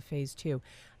kind of a phase two.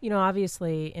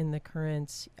 Obviously in the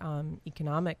current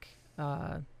economic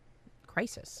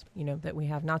crisis, that we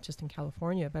have, not just in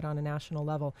California, but on a national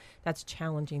level, that's a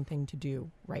challenging thing to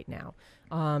do right now.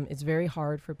 It's very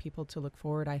hard for people to look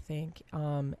forward, I think,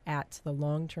 at the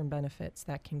long-term benefits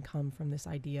that can come from this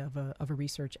idea of a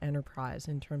research enterprise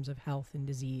in terms of health and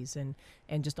disease and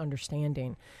just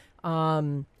understanding.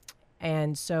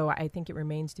 And so I think it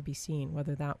remains to be seen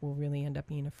whether that will really end up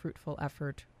being a fruitful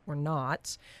effort or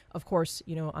not. Of course,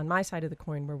 on my side of the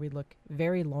coin, where we look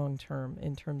very long-term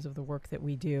in terms of the work that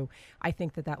we do, I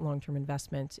think that long-term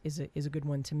investment is a good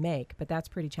one to make. But that's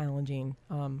pretty challenging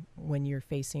when you're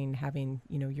facing having,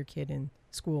 your kid in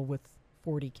school with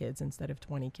 40 kids instead of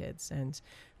 20 kids and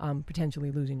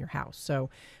potentially losing your house. So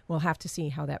we'll have to see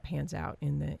how that pans out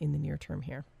in the near term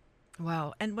here.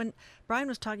 Wow. And when Brian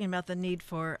was talking about the need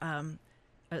for,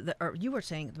 or you were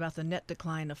saying about the net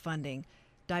decline of funding,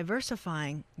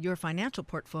 diversifying your financial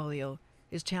portfolio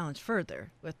is challenged further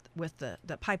with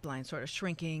the pipeline sort of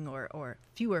shrinking or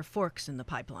fewer forks in the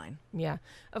pipeline. Yeah,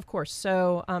 of course.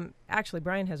 So actually,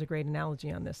 Brian has a great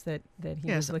analogy on this that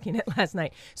he was looking at last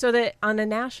night. So that on a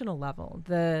national level,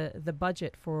 the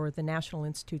budget for the National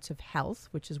Institutes of Health,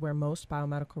 which is where most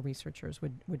biomedical researchers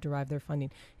would derive their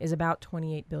funding, is about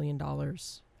 $28 billion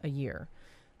a year.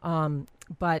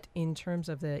 But in terms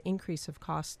of the increase of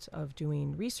costs of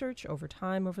doing research over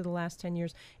time over the last 10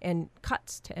 years and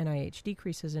cuts to NIH,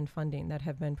 decreases in funding that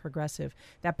have been progressive,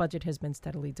 that budget has been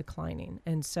steadily declining.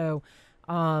 And so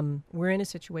we're in a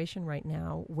situation right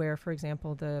now where, for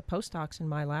example, the postdocs in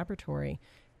my laboratory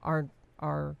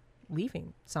are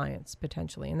leaving science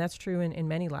potentially. And that's true in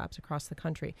many labs across the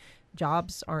country.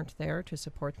 Jobs aren't there to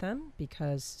support them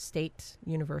because state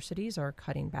universities are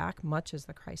cutting back, much as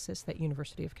the crisis that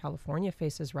University of California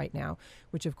faces right now,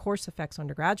 which of course affects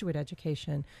undergraduate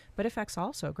education, but affects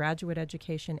also graduate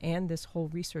education and this whole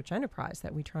research enterprise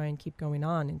that we try and keep going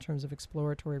on in terms of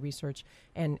exploratory research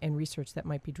and research that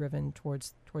might be driven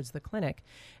towards the clinic.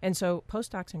 And so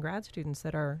postdocs and grad students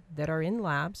that are in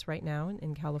labs right now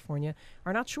in California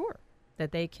are not sure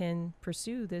that they can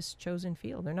pursue this chosen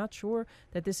field. They're not sure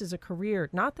that this is a career,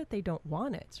 not that they don't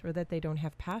want it or that they don't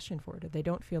have passion for it or they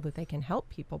don't feel that they can help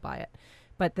people by it,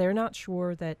 but they're not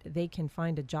sure that they can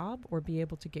find a job or be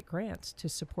able to get grants to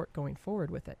support going forward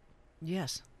with it.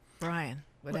 Yes, Brian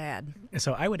would add.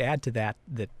 So I would add to that,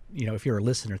 if you're a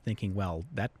listener thinking, well,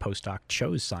 that postdoc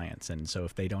chose science, and so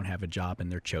if they don't have a job in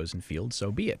their chosen field,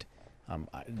 so be it.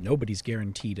 Nobody's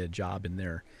guaranteed a job in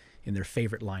their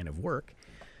favorite line of work.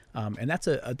 And that's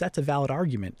a valid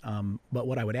argument. But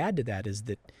what I would add to that is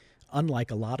that, unlike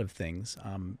a lot of things,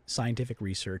 scientific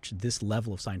research, this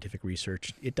level of scientific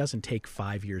research, it doesn't take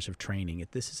 5 years of training.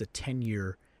 This is a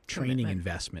 10-year training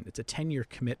investment. It's a 10-year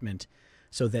commitment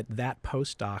so that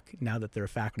postdoc, now that they're a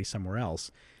faculty somewhere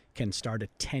else, can start a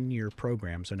 10-year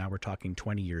program. So now we're talking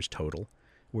 20 years total,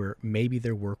 where maybe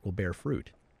their work will bear fruit.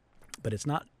 But it's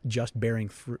not just bearing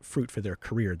fruit for their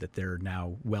career that they're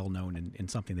now well known in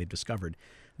something they've discovered.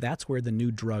 That's where the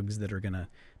new drugs that are going to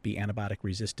be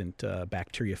antibiotic-resistant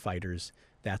bacteria fighters,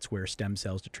 that's where stem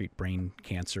cells to treat brain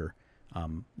cancer,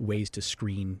 ways to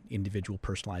screen individual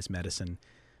personalized medicine,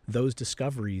 those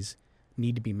discoveries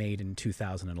need to be made in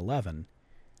 2011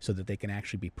 so that they can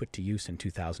actually be put to use in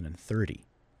 2030.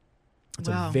 It's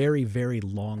a very, very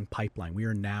long pipeline. We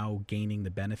are now gaining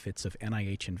the benefits of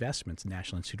NIH investments,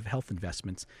 National Institute of Health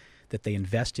investments, that they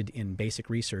invested in basic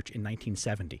research in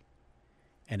 1970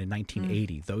 and in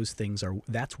 1980. Those things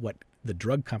that's what the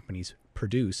drug companies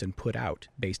produce and put out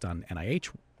based on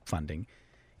NIH funding.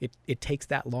 It takes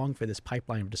that long for this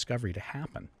pipeline of discovery to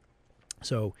happen.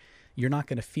 So you're not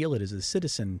going to feel it as a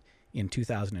citizen in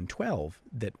 2012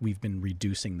 that we've been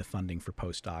reducing the funding for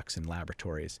postdocs and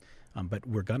laboratories. But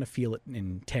we're going to feel it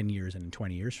in 10 years and in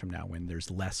 20 years from now when there's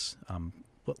less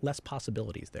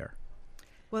possibilities there.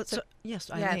 Well,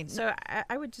 yes, Aileen. Yeah, so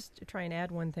I would just try and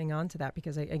add one thing onto that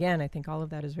because, I think all of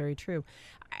that is very true.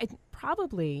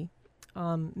 Probably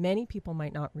many people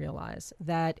might not realize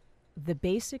that the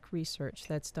basic research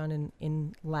that's done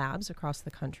in labs across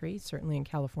the country, certainly in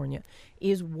California,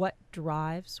 is what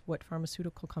drives what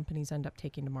pharmaceutical companies end up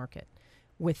taking to market.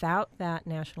 Without that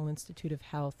National Institute of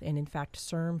Health and, in fact,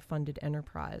 CIRM-funded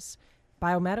enterprise,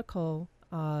 biomedical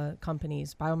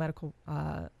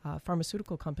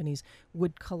pharmaceutical companies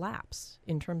would collapse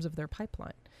in terms of their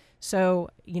pipeline. So,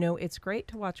 it's great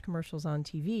to watch commercials on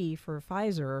TV for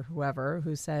Pfizer or whoever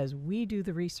who says, we do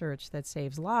the research that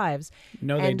saves lives.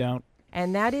 No, they don't.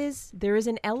 And there is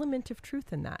an element of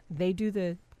truth in that. They do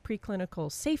the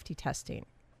preclinical safety testing,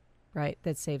 right,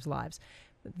 that saves lives.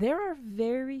 There are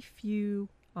very few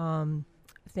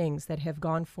things that have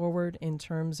gone forward in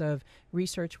terms of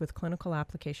research with clinical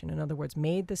application. In other words,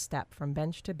 made the step from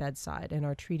bench to bedside and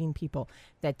are treating people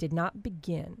that did not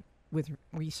begin with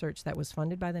research that was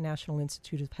funded by the National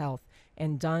Institute of Health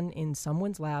and done in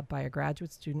someone's lab by a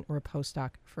graduate student or a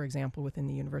postdoc, for example, within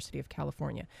the University of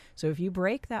California. So if you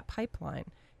break that pipeline,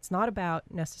 it's not about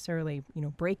necessarily,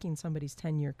 breaking somebody's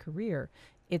 10-year career.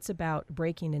 It's about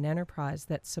breaking an enterprise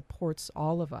that supports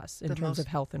all of us in terms of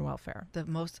health and welfare. The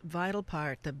most vital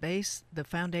part, the base, the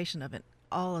foundation of it,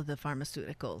 all of the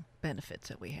pharmaceutical benefits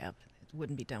that we have, it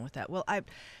wouldn't be done with that. Well,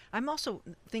 I'm also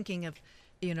thinking of,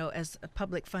 as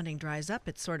public funding dries up,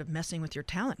 it's sort of messing with your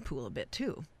talent pool a bit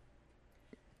too.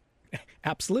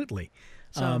 Absolutely.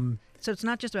 So it's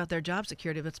not just about their job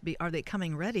security, but are they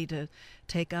coming ready to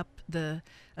take up the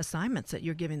assignments that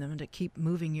you're giving them to keep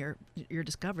moving your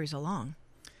discoveries along?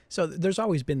 So there's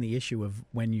always been the issue of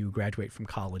when you graduate from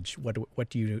college, what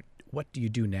do you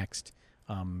do next?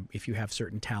 If you have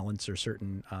certain talents or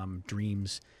certain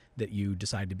dreams that you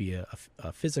decide to be a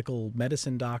physical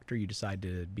medicine doctor, you decide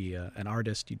to be an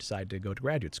artist, you decide to go to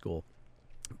graduate school.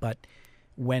 But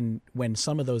when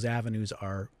some of those avenues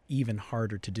are even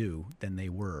harder to do than they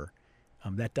were,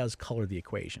 that does color the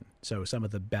equation. So some of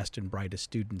the best and brightest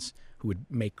students who would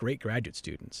make great graduate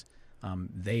students,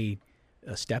 they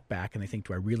step back and they think,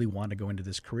 do I really want to go into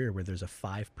this career where there's a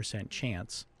 5%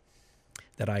 chance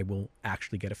that I will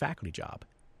actually get a faculty job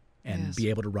and be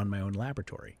able to run my own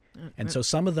laboratory? And so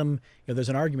some of them, there's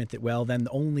an argument that, well, then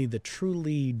only the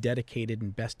truly dedicated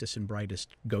and bestest and brightest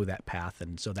go that path,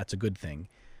 and so that's a good thing.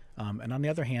 And on the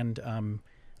other hand,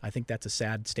 I think that's a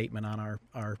sad statement on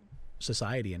our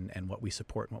society and what we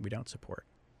support and what we don't support.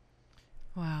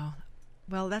 Wow.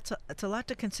 Well, that's a lot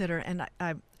to consider, and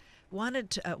I wanted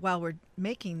to, while we're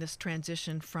making this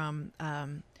transition from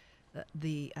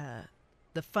the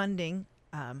funding,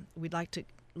 we'd like to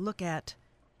look at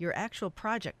your actual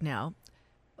project now,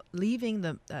 leaving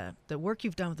the work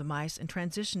you've done with the mice and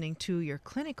transitioning to your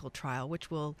clinical trial,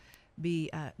 which will be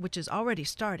which is already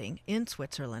starting in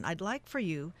Switzerland. I'd like for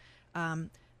you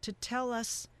to tell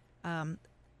us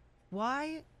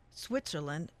why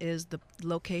Switzerland is the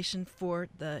location for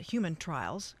the human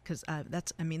trials, because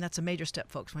that's a major step,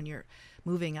 folks, when you're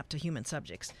moving up to human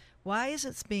subjects. Why is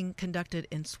it being conducted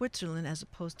in Switzerland as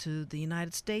opposed to the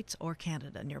United States or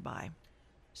Canada nearby?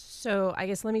 So I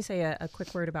guess let me say a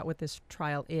quick word about what this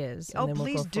trial is. And then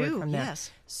please we'll go forward from there.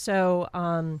 Yes. So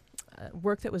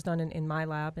work that was done in my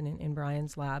lab and in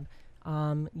Brian's lab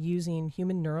using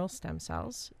human neural stem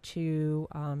cells to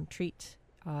treat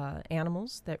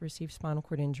animals that receive spinal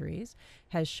cord injuries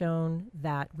has shown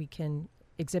that we can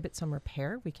exhibit some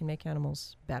repair. We can make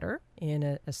animals better in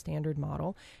a standard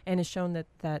model, and has shown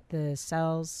that the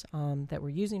cells that we're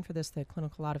using for this, the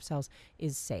clinical lot of cells,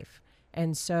 is safe.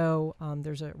 And so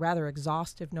there's a rather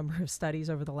exhaustive number of studies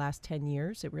over the last 10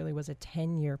 years. It really was a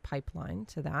 10-year pipeline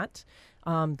to that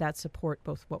support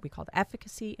both what we call the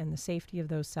efficacy and the safety of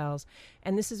those cells.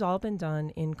 And this has all been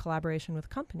done in collaboration with a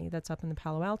company that's up in the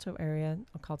Palo Alto area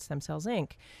called Stem Cells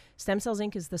Inc. Stem Cells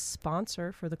Inc. is the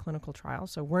sponsor for the clinical trial.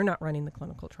 So we're not running the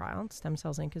clinical trial. Stem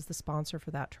Cells Inc. is the sponsor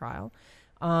for that trial.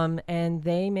 And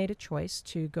they made a choice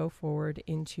to go forward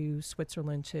into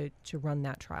Switzerland to run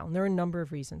that trial. And there are a number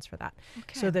of reasons for that.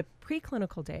 Okay. So the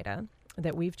preclinical data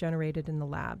that we've generated in the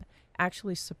lab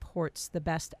actually supports the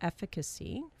best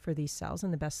efficacy for these cells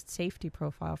and the best safety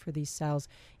profile for these cells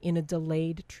in a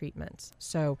delayed treatment.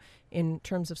 So in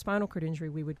terms of spinal cord injury,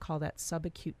 we would call that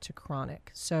subacute to chronic.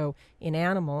 So in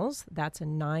animals, that's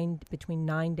between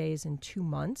 9 days and 2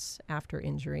 months after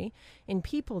injury. In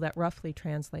people, that roughly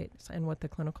translates, and what the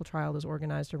clinical trial is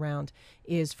organized around,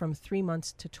 is from 3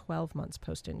 months to 12 months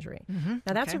post-injury. Mm-hmm.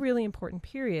 Now, that's a really important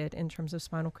period in terms of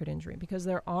spinal cord injury, because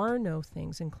there are no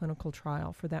things in clinical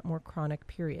trial for that more chronic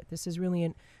period. This is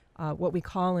really what we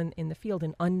call in the field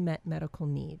an unmet medical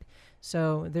need.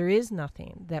 So there is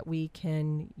nothing that we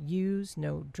can use,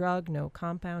 no drug, no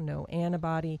compound, no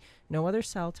antibody, no other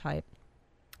cell type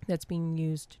that's being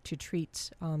used to treat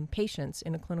patients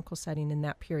in a clinical setting in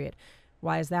that period.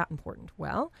 Why is that important?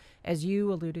 Well, as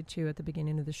you alluded to at the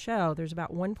beginning of the show, there's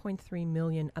about 1.3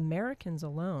 million Americans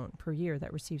alone per year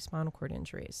that receive spinal cord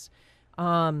injuries.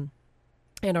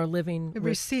 And are living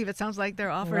receive. It sounds like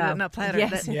they're offered on a platter.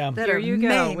 Yes, that there are you go.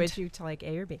 maimed. Would you to like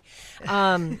A or B?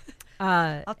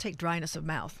 I'll take dryness of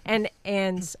mouth. And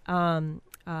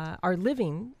are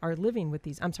living with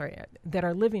these. I'm sorry, that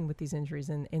are living with these injuries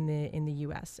in the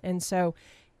U.S. And so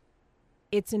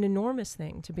it's an enormous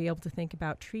thing to be able to think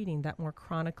about treating that more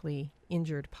chronically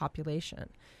injured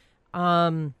population.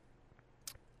 From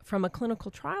a clinical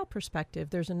trial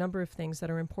perspective, there's a number of things that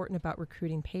are important about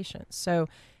recruiting patients. So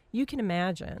you can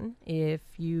imagine if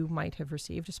you might have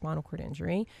received a spinal cord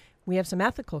injury, we have some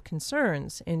ethical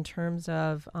concerns in terms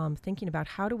of thinking about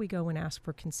how do we go and ask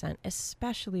for consent,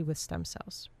 especially with stem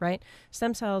cells, right?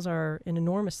 Stem cells are an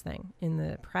enormous thing in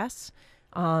the press.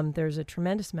 There's a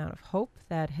tremendous amount of hope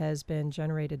that has been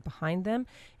generated behind them.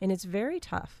 And it's very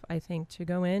tough, I think, to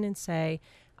go in and say,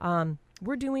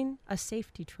 we're doing a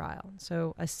safety trial.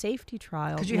 So a safety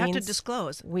trial because you have to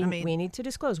disclose. We need to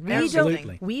disclose.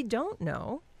 We don't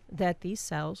know that these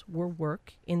cells will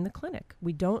work in the clinic.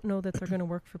 We don't know that they're going to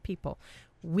work for people.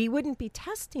 We wouldn't be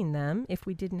testing them if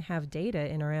we didn't have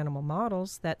data in our animal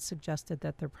models that suggested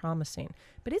that they're promising.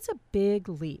 But it's a big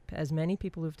leap, as many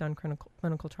people who've done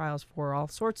clinical trials for all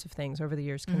sorts of things over the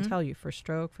years can tell you, for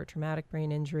stroke, for traumatic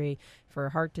brain injury, for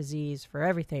heart disease, for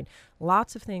everything.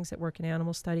 Lots of things that work in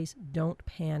animal studies don't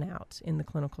pan out in the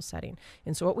clinical setting.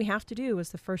 And so what we have to do as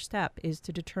the first step is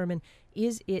to determine,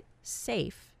 is it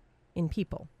safe in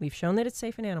people? We've shown that it's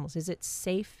safe in animals. Is it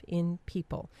safe in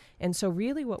people? And so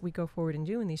really what we go forward and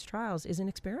do in these trials is an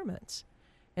experiment.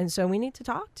 And so we need to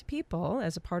talk to people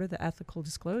as a part of the ethical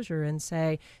disclosure and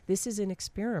say, this is an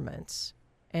experiment.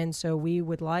 And so we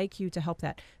would like you to help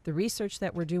that. The research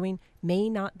that we're doing may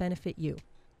not benefit you.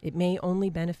 It may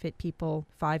only benefit people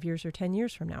 5 years or 10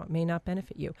 years from now. It may not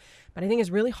benefit you. But I think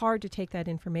it's really hard to take that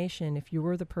information if you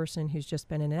were the person who's just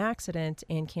been in an accident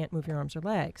and can't move your arms or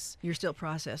legs. You're still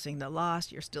processing the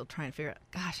loss. You're still trying to figure out,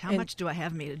 gosh, how much do I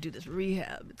have me to do this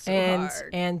rehab? It's so hard.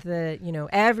 And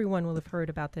everyone will have heard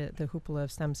about the hoopla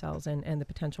of stem cells and the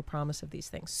potential promise of these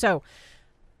things.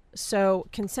 So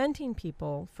consenting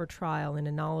people for trial in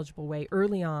a knowledgeable way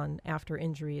early on after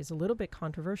injury is a little bit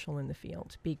controversial in the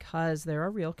field because there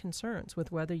are real concerns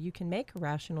with whether you can make a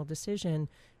rational decision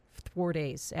 4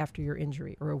 days after your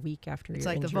injury or a week after your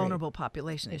injury. It's like the vulnerable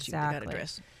population issue you've got to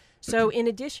address. So in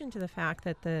addition to the fact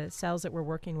that the cells that we're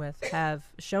working with have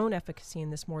shown efficacy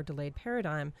in this more delayed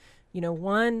paradigm,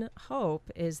 one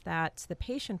hope is that the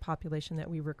patient population that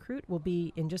we recruit will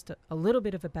be in just a little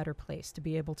bit of a better place to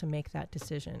be able to make that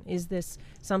decision. Is this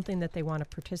something that they want to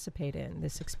participate in,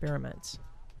 this experiment?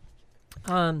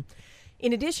 In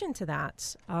addition to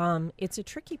that, it's a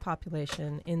tricky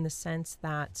population in the sense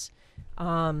that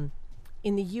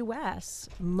in the U.S.,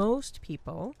 most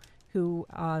people who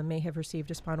may have received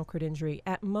a spinal cord injury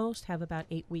at most have about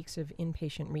 8 weeks of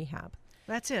inpatient rehab.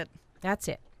 That's it. That's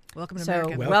it. Welcome to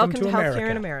America. Welcome to healthcare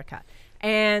in America.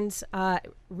 And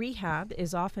rehab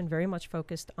is often very much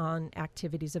focused on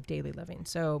activities of daily living.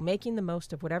 So making the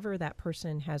most of whatever that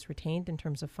person has retained in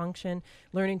terms of function,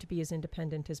 learning to be as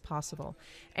independent as possible.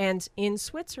 And in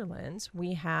Switzerland,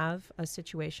 we have a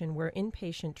situation where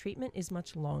inpatient treatment is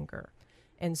much longer.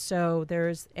 And so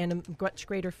there's a much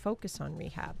greater focus on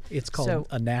rehab. It's called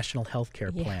a national health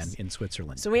care plan in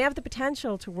Switzerland. So we have the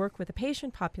potential to work with a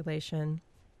patient population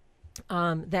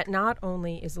that not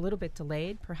only is a little bit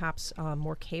delayed, perhaps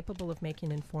more capable of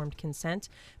making informed consent,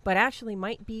 but actually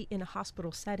might be in a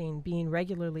hospital setting being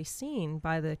regularly seen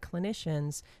by the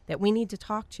clinicians that we need to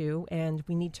talk to, and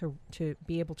we need to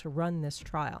be able to run this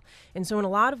trial. And so in a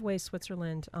lot of ways,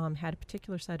 Switzerland had a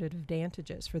particular set of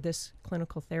advantages for this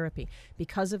clinical therapy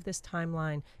because of this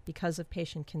timeline, because of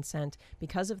patient consent,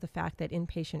 because of the fact that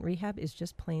inpatient rehab is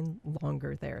just plain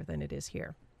longer there than it is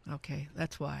here. Okay,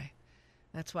 that's why.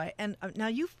 That's why. And now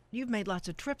you've made lots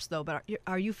of trips, though. But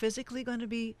are you physically going to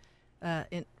be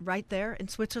right there in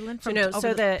Switzerland? From There's or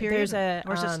is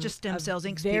it just Stem Cells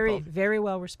Inc. very, people? very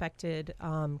well respected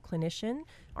clinician,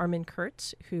 Armin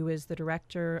Kurtz, who is the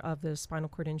director of the spinal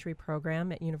cord injury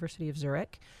program at University of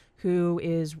Zurich, who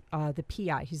is the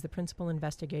PI. He's the principal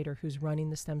investigator who's running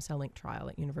the Stem Cell Inc. trial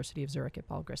at University of Zurich at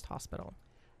Balgrist Hospital.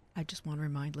 I just want to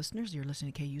remind listeners, you're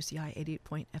listening to KUCI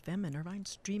 88.FM in Irvine,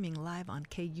 streaming live on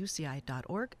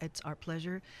kuci.org. It's our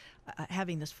pleasure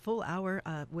having this full hour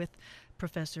with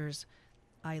Professors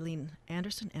Aileen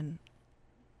Anderson and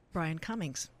Brian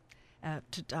Cummings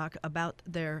to talk about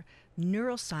their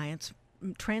neuroscience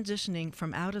transitioning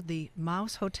from out of the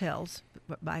mouse hotels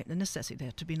by necessity. They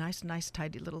have to be nice,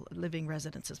 tidy little living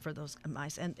residences for those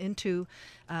mice, and into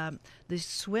the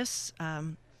Swiss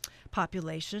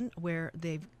population where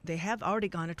they have already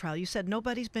gone to trial. You said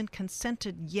nobody's been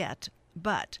consented yet,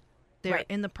 but they're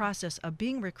in the process of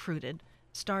being recruited.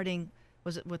 Starting,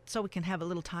 so we can have a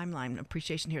little timeline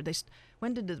appreciation here.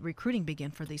 When did the recruiting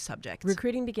begin for these subjects?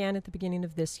 Recruiting began at the beginning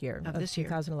of this year, of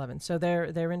 2011. So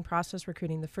they're in process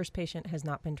recruiting. The first patient has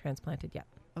not been transplanted yet.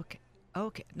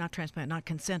 Okay, not transplanted, not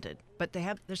consented, but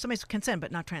there's somebody's consent,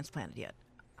 but not transplanted yet.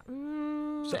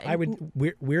 So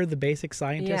we're the basic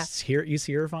scientists here at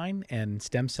UC Irvine, and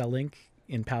Stem Cell Inc.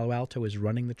 in Palo Alto is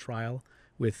running the trial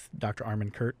with Dr.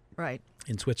 Armin Kurt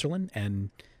in Switzerland,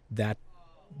 and that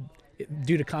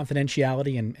due to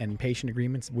confidentiality and patient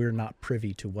agreements, we're not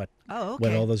privy to what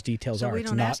all those details are. So we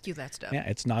don't ask you that stuff. Yeah,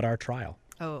 it's not our trial.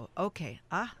 Oh, okay.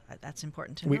 That's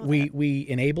important to know. We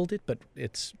enabled it, but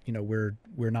it's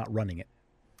we're not running it.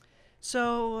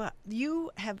 So you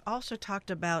have also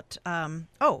talked about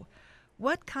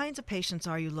what kinds of patients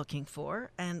are you looking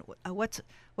for, and what's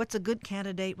a good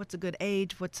candidate? What's a good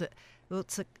age?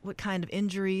 What kind of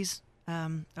injuries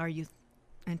are you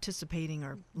anticipating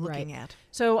or looking at?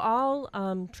 So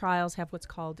all trials have what's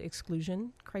called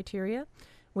exclusion criteria,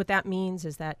 What that means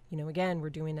is that, again, we're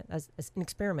doing it as an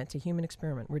experiment, a human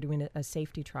experiment. We're doing a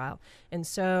safety trial. And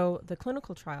so the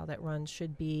clinical trial that runs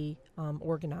should be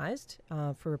organized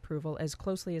for approval as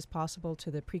closely as possible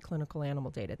to the preclinical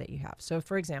animal data that you have. So,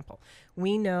 for example,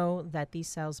 we know that these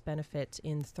cells benefit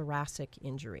in thoracic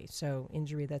injury, so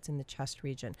injury that's in the chest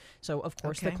region. So, of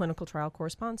course, the clinical trial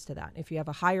corresponds to that. If you have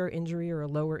a higher injury or a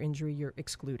lower injury, you're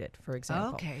excluded, for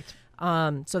example. Okay.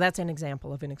 So that's an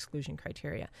example of an exclusion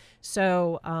criteria.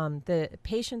 So the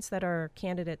patients that are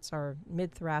candidates are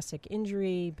mid-thoracic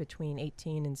injury between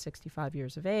 18 and 65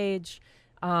 years of age.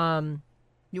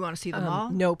 You want to see them all?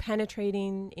 No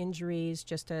penetrating injuries,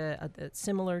 just a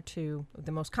similar to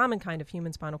the most common kind of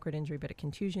human spinal cord injury, but a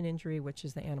contusion injury, which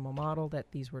is the animal model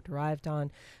that these were derived on,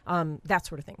 that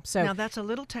sort of thing. So now that's a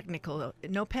little technical.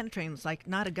 No penetrating, it's like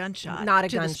not a gunshot. Not a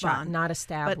to the gunshot, spine. not a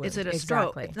stab But wound. is it a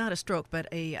Exactly. stroke? It's not a stroke, but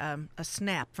a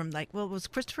snap from was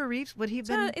Christopher Reeves, would he have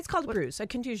So been? it's called a bruise, a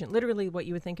contusion, literally what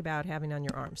you would think about having on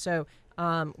your arm. So,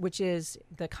 which is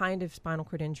the kind of spinal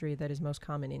cord injury that is most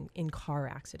common in car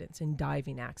accidents, in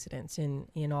diving accidents,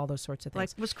 in all those sorts of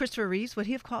things. Like, was Christopher Reeves, would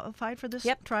he have qualified for this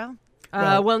trial?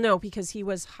 Well, no, because he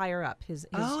was higher up. His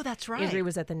that's right. injury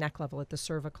was at the neck level, at the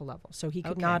cervical level. So he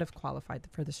could not have qualified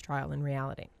for this trial in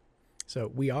reality. So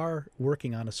we are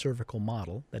working on a cervical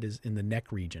model that is in the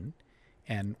neck region,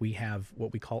 and we have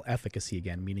what we call efficacy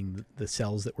again, meaning the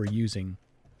cells that we're using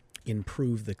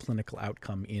improve the clinical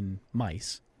outcome in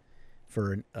mice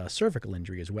for a cervical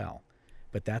injury as well.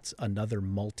 But that's another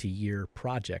multi-year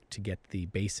project to get the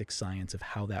basic science of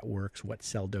how that works, what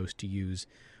cell dose to use,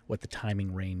 what the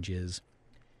timing range is.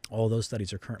 All those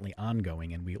studies are currently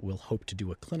ongoing, and we will hope to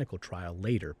do a clinical trial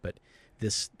later. But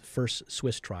this first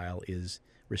Swiss trial is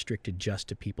restricted just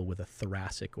to people with a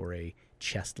thoracic or a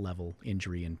chest-level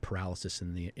injury and paralysis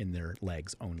in their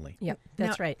legs only. Yep,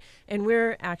 that's right. And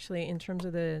we're actually, in terms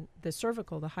of the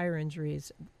cervical, the higher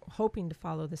injuries, hoping to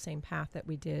follow the same path that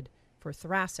we did for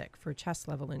thoracic, for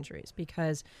chest-level injuries,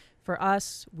 because for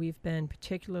us, we've been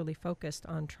particularly focused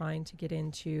on trying to get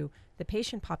into the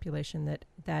patient population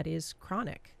that is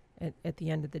chronic at the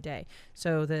end of the day.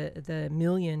 So the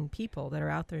million people that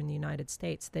are out there in the United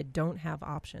States that don't have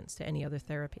options to any other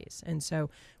therapies. And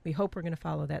so we hope we're going to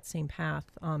follow that same path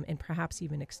and perhaps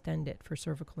even extend it for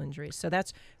cervical injuries. So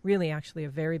that's really actually a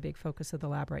very big focus of the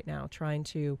lab right now, trying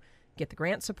to get the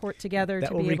grant support together to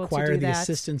be able to do that. That will require the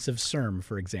assistance of CIRM,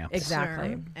 for example.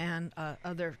 Exactly. CIRM and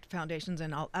other foundations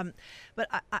and all. But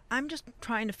I'm just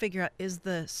trying to figure out, is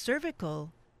the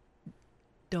cervical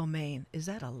domain, is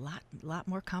that a lot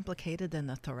more complicated than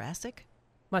the thoracic?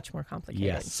 Much more complicated.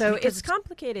 Yes. So it's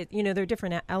complicated. There are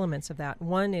different elements of that.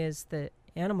 One is the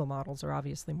animal models are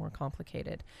obviously more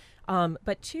complicated.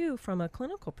 But two, from a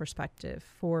clinical perspective,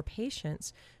 for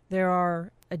patients, there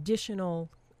are additional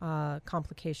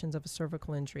complications of a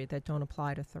cervical injury that don't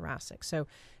apply to thoracic. So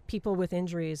people with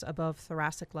injuries above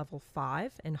thoracic level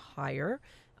 5 and higher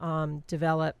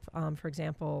develop, for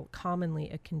example,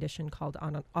 commonly a condition called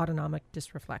autonomic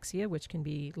dysreflexia, which can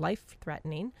be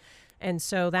life-threatening. And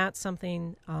so that's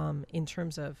something in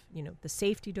terms of, the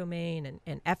safety domain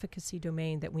and efficacy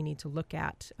domain that we need to look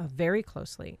at very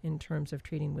closely in terms of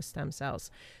treating with stem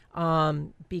cells.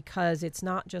 Because it's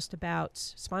not just about,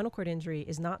 spinal cord injury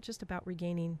is not just about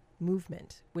regaining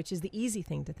movement, which is the easy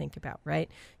thing to think about,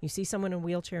 right? You see someone in a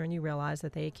wheelchair and you realize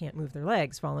that they can't move their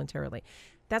legs voluntarily.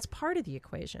 That's part of the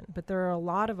equation, but there are a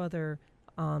lot of other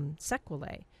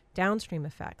sequelae, downstream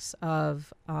effects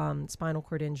of spinal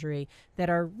cord injury that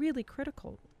are really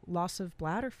critical. Loss of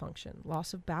bladder function,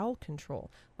 loss of bowel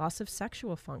control, loss of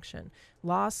sexual function,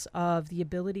 loss of the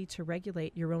ability to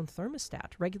regulate your own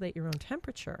thermostat, regulate your own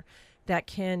temperature, that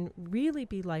can really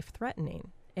be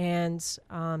life-threatening. And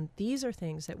these are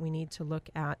things that we need to look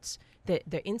at.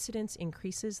 The incidence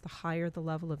increases the higher the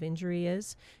level of injury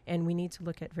is, and we need to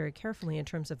look at very carefully in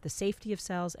terms of the safety of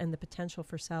cells and the potential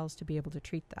for cells to be able to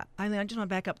treat that. I just want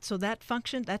to back up. So that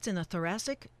function, that's in the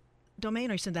thoracic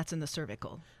domain, or you said that's in the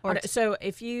cervical? Or so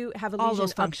if you have a all lesion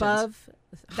those functions. above,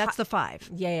 That's the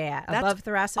 5. yeah, That's above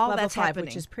thoracic all level that's 5, happening.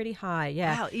 which is pretty high.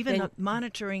 Yeah, Wow, even Then-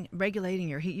 monitoring, regulating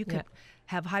your heat, you could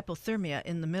have hypothermia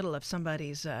in the middle of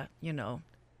somebody's,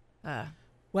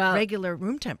 well, regular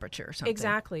room temperature or something.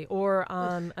 Exactly. Or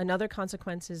another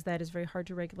consequence is that it's very hard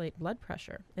to regulate blood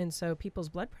pressure. And so people's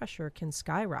blood pressure can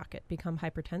skyrocket, become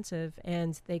hypertensive,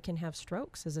 and they can have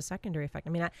strokes as a secondary effect. I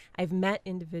mean, I've met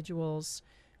individuals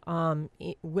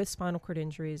with spinal cord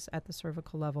injuries at the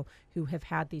cervical level who have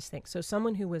had these things. So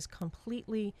someone who was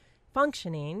completely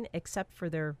functioning except for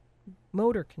their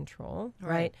motor control,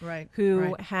 Right.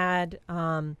 who had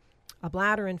a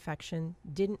bladder infection,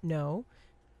 didn't know,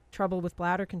 trouble with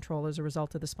bladder control as a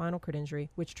result of the spinal cord injury,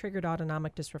 which triggered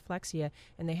autonomic dysreflexia,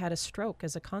 and they had a stroke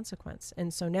as a consequence.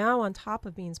 And so now, on top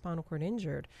of being spinal cord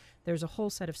injured, there's a whole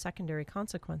set of secondary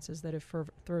consequences that have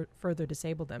further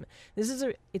disabled them.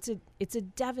 It's a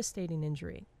devastating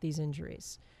injury, these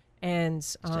injuries. And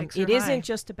it isn't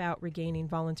just about regaining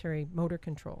voluntary motor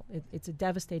control. It's a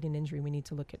devastating injury. We need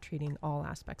to look at treating all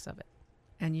aspects of it.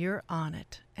 And you're on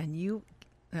it. And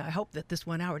I hope that this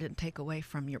 1 hour didn't take away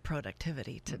from your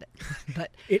productivity today.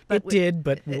 But it did,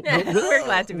 but we're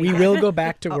glad to be we here. will go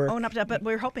back to work. Own up to that. But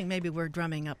we're hoping maybe we're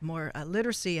drumming up more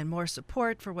literacy and more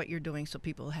support for what you're doing, so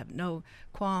people have no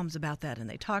qualms about that, and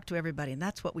they talk to everybody. And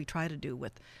that's what we try to do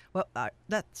with. Well,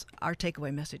 that's our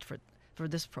takeaway message for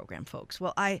this program, folks.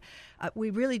 Well, we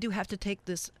really do have to take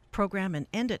this program and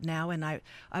end it now. And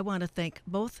I want to thank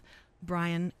both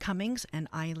Brian Cummings and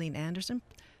Aileen Anderson,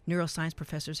 neuroscience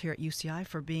professors here at UCI,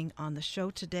 for being on the show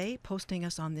today, posting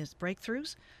us on these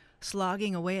breakthroughs,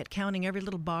 slogging away at counting every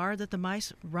little bar that the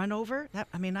mice run over.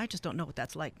 I just don't know what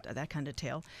that's like, that kind of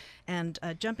tale. And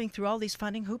jumping through all these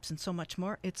funding hoops and so much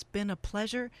more. It's been a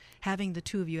pleasure having the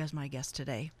two of you as my guests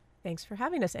today. Thanks for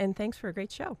having us, and thanks for a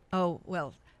great show. Oh,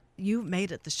 well, you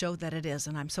made it the show that it is,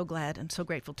 and I'm so glad and so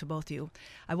grateful to both of you.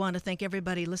 I want to thank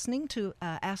everybody listening to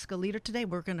Ask a Leader today.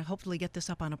 We're going to hopefully get this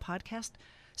up on a podcast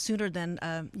sooner than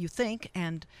you think,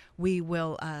 and we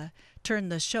will turn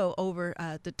the show over,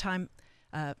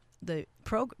 the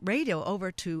radio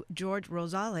over to George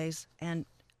Rosales, and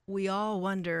we all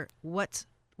wonder what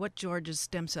George's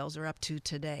stem cells are up to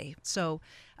today. So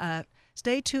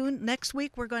stay tuned. Next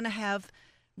week we're going to have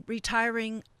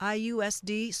retiring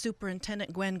IUSD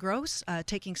Superintendent Gwen Gross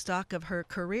taking stock of her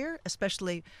career,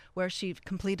 especially where she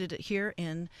completed it here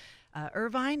in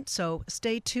Irvine. So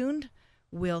stay tuned.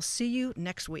 We'll see you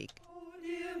next week. Oh,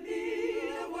 dear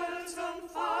me, the world's on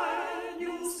fire.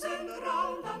 News sent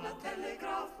round on the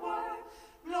telegraph wire.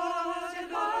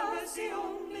 Blood is the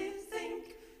only thing.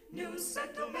 News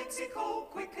sent to Mexico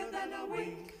quicker than a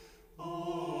wink.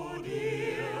 Oh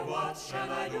dear, what shall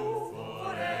I do?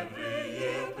 For every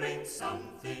year brings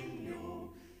something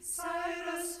new.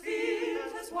 Cyrus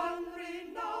Field is one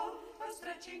renowned for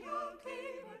stretching out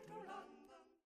cleaver to London.